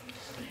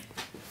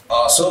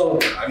सो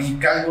हामी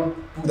कालीकोट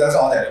पुग्दा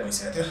चाहिँ अँध्यारो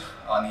भइसकेको थियो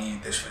अनि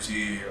त्यसपछि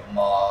म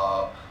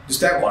जस्तो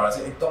त्यहाँ घर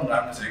चाहिँ एकदम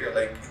राम्रो छ क्या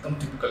लाइक एकदम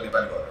टिपिकल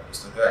नेपाली घर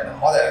जस्तो थियो होइन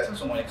अँध्यारो थियो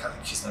सो मैले खासै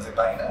खिच्न चाहिँ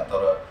पाइनँ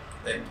तर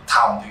लाइक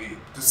थाहा हुन्थ्यो कि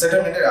त्यो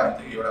सेटलमेन्टै राम्रो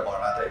थियो कि एउटा घर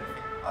मात्रै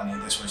अनि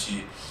त्यसपछि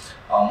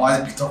मलाई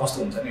चाहिँ भित्र कस्तो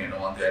हुन्छ नि हेर्नु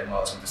मन थियो होइन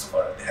मलाई त्यस्तो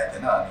घर देखाएको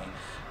थिएन अनि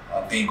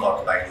त्यही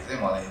घरको बाहिर चाहिँ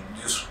मलाई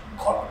जस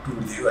घरको टुर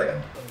दियो होइन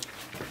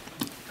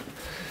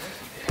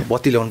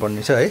बत्ती ल्याउनु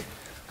पर्ने छ है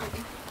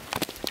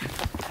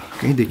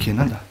कहीँ देखिएन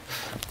नि त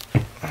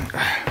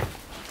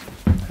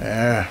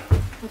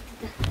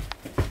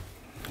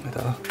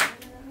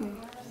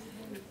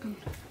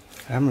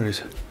राम्रो रहेछ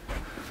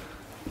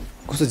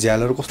कस्तो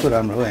झ्यालहरू कस्तो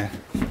राम्रो हो यहाँ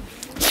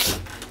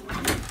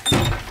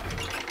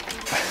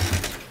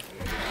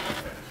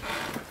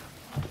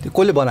त्यो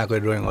कसले बनाएको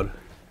ड्रइङहरू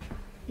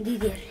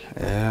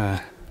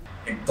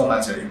एकदम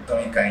मान्छेहरू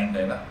एकदमै काइन्ड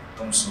होइन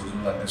एकदम सुरु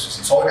अनि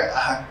त्यसपछि सबैलाई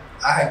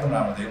आँखा एकदम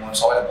राम्रो थियो मैले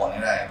सबैलाई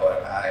भनेर आएँ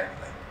तपाईँको आँखा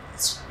लाइक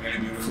इट्स रियली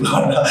ब्युटिफुल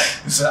भनेर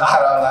त्यसो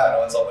आएर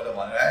सबैले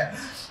भनेर आएँ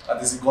अनि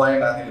त्यसपछि गएँ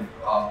माथि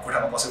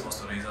कोठामा कसरी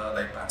कस्तो रहेछ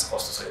लाइक भान्सा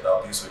कस्तो छ यता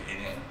त्यसो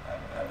हेरेँ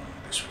अनि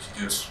त्यसपछि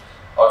त्यो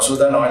अब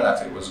सोच्दा नराम्रो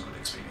लाग्छ it was good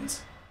experience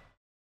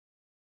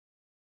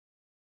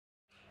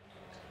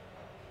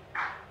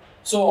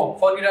so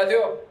फर्किरहेको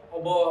थियो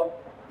अब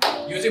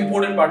यो चाहिँ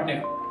इम्पोर्टेन्ट पार्ट नै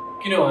हो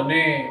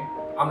किनभने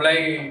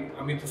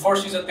हामी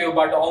फर्स्ट सिजन त्यो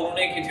बाटो आउनु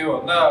नै के थियो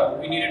भन्दा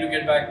we needed to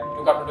get back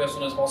to Kathmandu as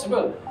soon as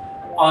possible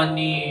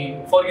अनि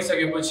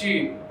फर्किसकेपछि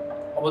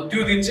अब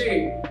त्यो दिन चाहिँ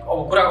अब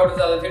कुरा गर्दै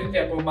जाँदाखेरि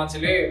त्यहाँको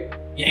मान्छेले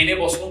यहीँ नै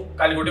बस्नु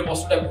कालीकोटै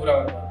बस्नु टाइपको कुरा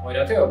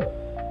भइरहेको थियो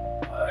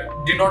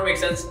did not make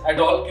sense at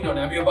all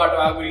किनभने हामी यो बाटो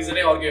आएको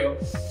रिजनै अर्कै हो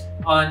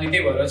अनि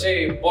त्यही भएर चाहिँ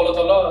बल्ल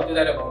तल त्यो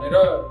दाइले भनेर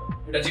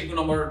एउटा जिपको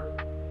नम्बर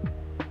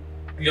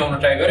ल्याउन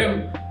ट्राई गऱ्यौँ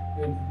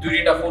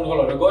 2-3टा फोन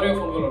कलहरू गऱ्यो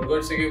फोन कलहरू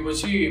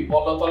गरिसकेपछि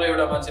बल्ल तल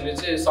एउटा मान्छेले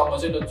चाहिँ सँग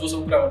चाहिँ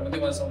जोसँग कुरा गर्नु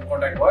त्यो मान्छेसँग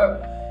कन्ट्याक्ट भयो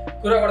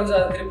कुरा गर्दा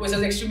जाँदाखेरि पैसा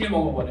चाहिँ एक्सट्रिमली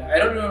महँगो भन्यो I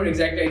don't remember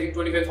exactly I think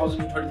 25,000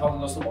 to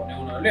 30,000 जस्तो भन्यो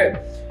उनीहरूले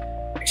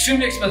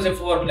एक्सट्रिमली एक्सपेन्सिभ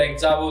फर लाइक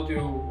जब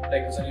त्यो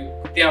लाइक हुन्छ नि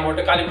त्यहाँबाट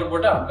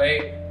कालीकोटबाट हामीलाई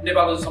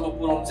नेपालसम्म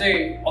पुऱ्याउनु चाहिँ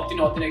अति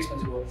नै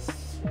एक्सपेन्सिभ हो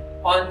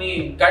अनि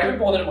गाडी पनि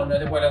पाउँदैन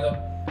भनिरहेको थियो पहिला त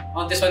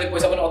अनि त्यसमा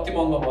पैसा पनि अति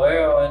महँगो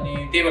भयो अनि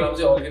त्यही बेलामा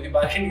चाहिँ अलिकति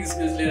बार्गेनिङ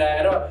स्किल्स लिएर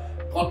आएर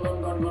गन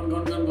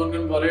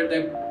गरेर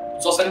त्यहाँ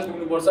जसरी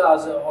पुग्नुपर्छ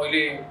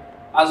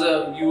आज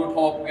यो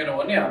ठाउँमा पुगेन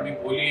भने हामी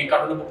भोलि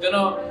काठमाडौँ पुग्दैन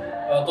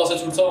 10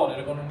 छुट्छ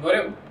भनेर गनन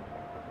गऱ्यौँ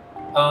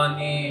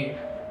अनि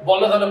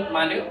बल्ल तल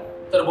मान्यो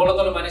तर बल्ल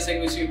तल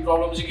मानिसकेपछि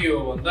प्रब्लम चाहिँ के हो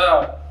भन्दा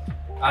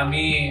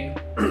हामी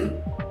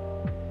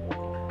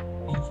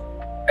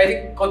आई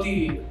थिङ्क कति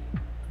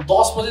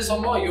 10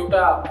 बजेसम्म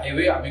एउटा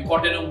हाइवे हामी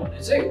कटेनौँ भने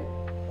चाहिँ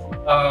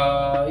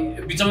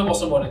बिचमै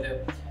बस्नु पर्ने थियो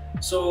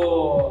सो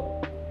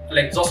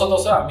लाइक जसो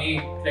हामी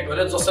लाइक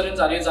होइन जसरी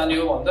जाने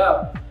हो भन्दा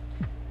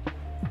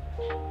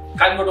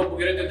कालीकोटमा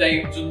पुगेर त्यो दाइ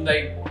जुन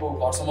दाइको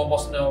घरसम्म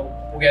बस्न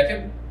पुगेको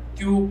थियौँ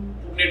त्यो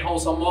पुग्ने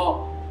ठाउँसम्म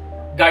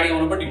गाडी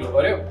आउनु पनि ढिलो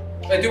गऱ्यो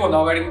त्योभन्दा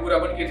अगाडिको कुरा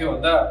पनि के थियो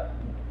भन्दा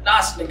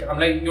लास्ट लाइक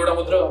हामीलाई एउटा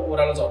मात्र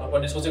ओह्रालो झर्नु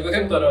पर्ने सोचेको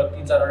थियौँ तर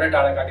 3-4वटा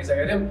डाँडा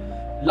काटिसकेको थियौँ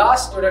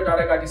लास्ट एउटा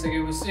डाँडा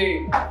काटिसकेपछि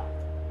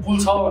पुल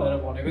छ भनेर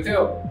भनेको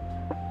थियो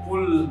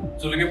पुल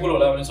झुलुके पुल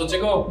होला भनेर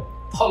सोचेको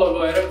तल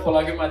गएर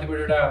खोलाकै माथिबाट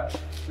एउटा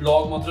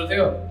लग मात्र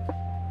थियो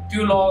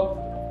त्यो लग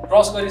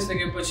क्रस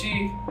गरिसकेपछि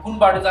कुन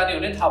बाटो जाने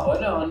भने थाहा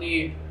भएन अनि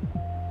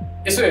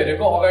यसो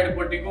हेरेको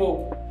अगाडिपट्टिको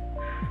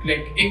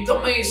लाइक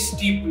एकदमै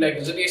स्टिप लाइक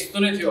हुन्छ नि यस्तो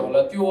नै थियो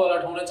होला त्यो वाला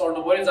ठाउँ नै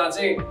चढ्नु पऱ्यो जहाँ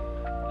चाहिँ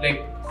लाइक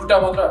खुट्टा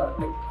मात्र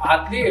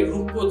हातले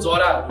रुखको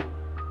जराहरू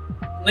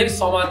नै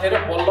समातेर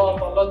बल्ल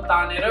तल्ल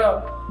तानेर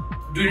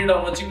डुरी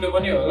ठाउँमा चिप्लो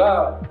पनि होला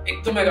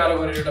एकदमै गाह्रो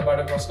गरेर एउटा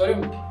बाटो क्रस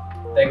गऱ्यौँ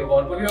दाइको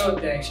घर पुग्यो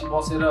त्यहाँ एकछिन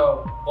बसेर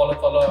बल्ल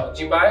तल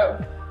जिप आयो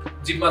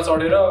जिपमा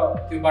चढेर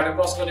त्यो बाटो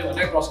क्रस गर्ने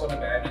भने क्रस गर्ने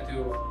भएन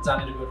त्यो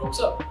जाने रोक्छ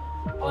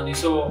अनि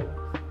सो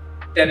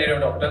त्यहाँनिर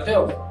एउटा होटल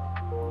थियो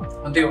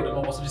अनि त्यो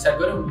होटलमा बस्न डिसाइड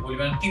गऱ्यौँ भोलि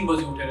बिहान 3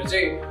 बजी उठेर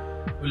चाहिँ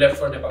वी लेफ्ट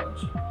फर नेपाल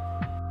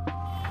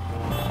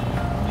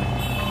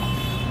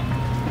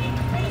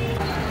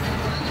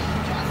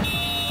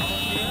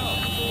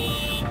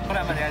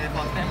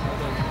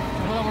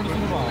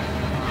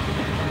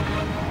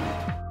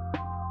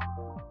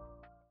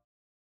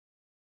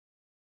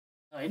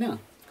होइन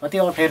कति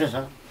अप्ठ्यारो छ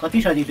कति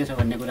सजिलो छ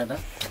भन्ने कुरा त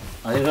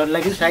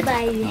हजुरहरूलाई पनि सायद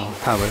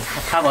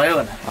थाहा भयो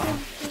होला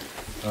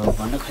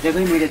भन्न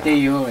खोजेकै मेरो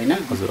त्यही हो होइन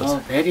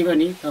फेरि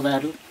पनि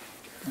तपाईँहरू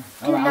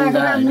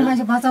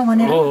बचाउ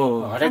भनेर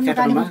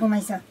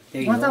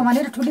बचाउ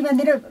भनेर ठुली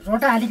बाँधेर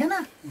रोटा हालिकन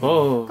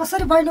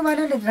कसरी बैलो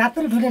बैलोले रात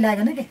पनि ठुले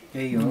लागेन कि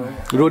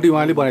रोटी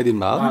उहाँले बनाइदिनु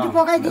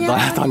भयो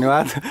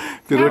धन्यवाद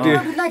त्यो रोटी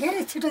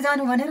छिटो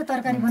जानु भनेर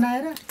तरकारी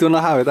बनाएर त्यो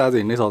नखाए भए त आज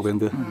हिँड्नै सक्दैन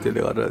थियो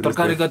त्यसले गर्दा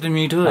तरकारी कति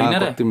मिठो होइन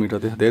र कति मिठो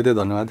थियो धेरै धेरै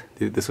धन्यवाद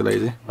त्यसको लागि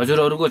चाहिँ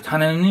हजुरहरूको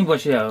छानामा नि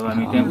बसिया हो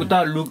हामी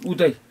त्यहाँ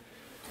उतै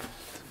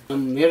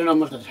मेरो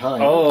नम्बर त छ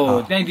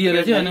हो त्यही दिएर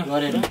चाहिँ हैन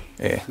गरेर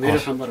मेरो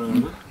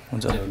सम्पर्कमा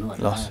हुन्छ ल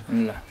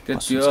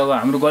त्यति हो अब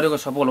हाम्रो गरेको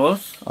सफल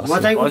होस् म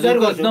चाहिँ उद्धार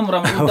गर्छु एकदम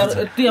राम्रो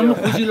यति हाम्रो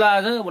खुसी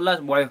लाग्यो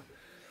भयो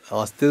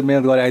हस् त्यो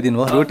मेहनत गरे आइदिनु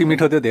भयो रोटी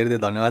मिठो थियो धेरै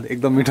धेरै धन्यवाद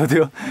एकदम मिठो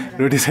थियो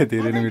रोटी चाहिँ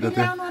धेरै नै मिठो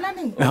थियो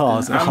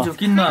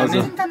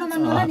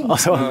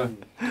हस्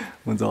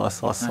हुन्छ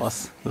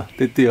हस् ल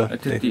त्यति हो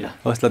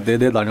हस् ल धेरै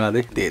धेरै धन्यवाद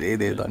है धेरै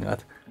धेरै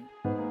धन्यवाद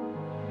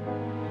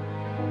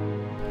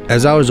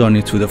As our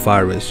journey through the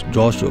Farwest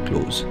draws to a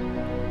close,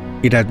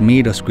 it had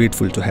made us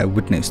grateful to have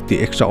witnessed the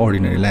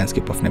extraordinary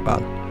landscape of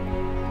Nepal.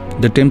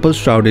 The temple,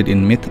 shrouded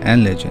in myth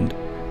and legend,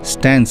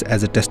 stands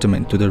as a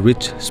testament to the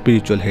rich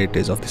spiritual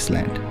heritage of this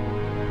land.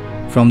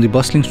 From the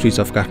bustling streets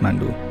of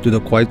Kathmandu to the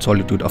quiet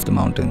solitude of the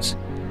mountains,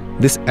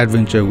 this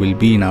adventure will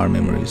be in our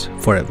memories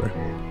forever.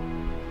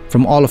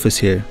 From all of us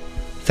here,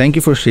 thank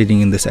you for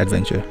sharing in this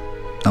adventure.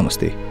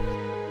 Namaste.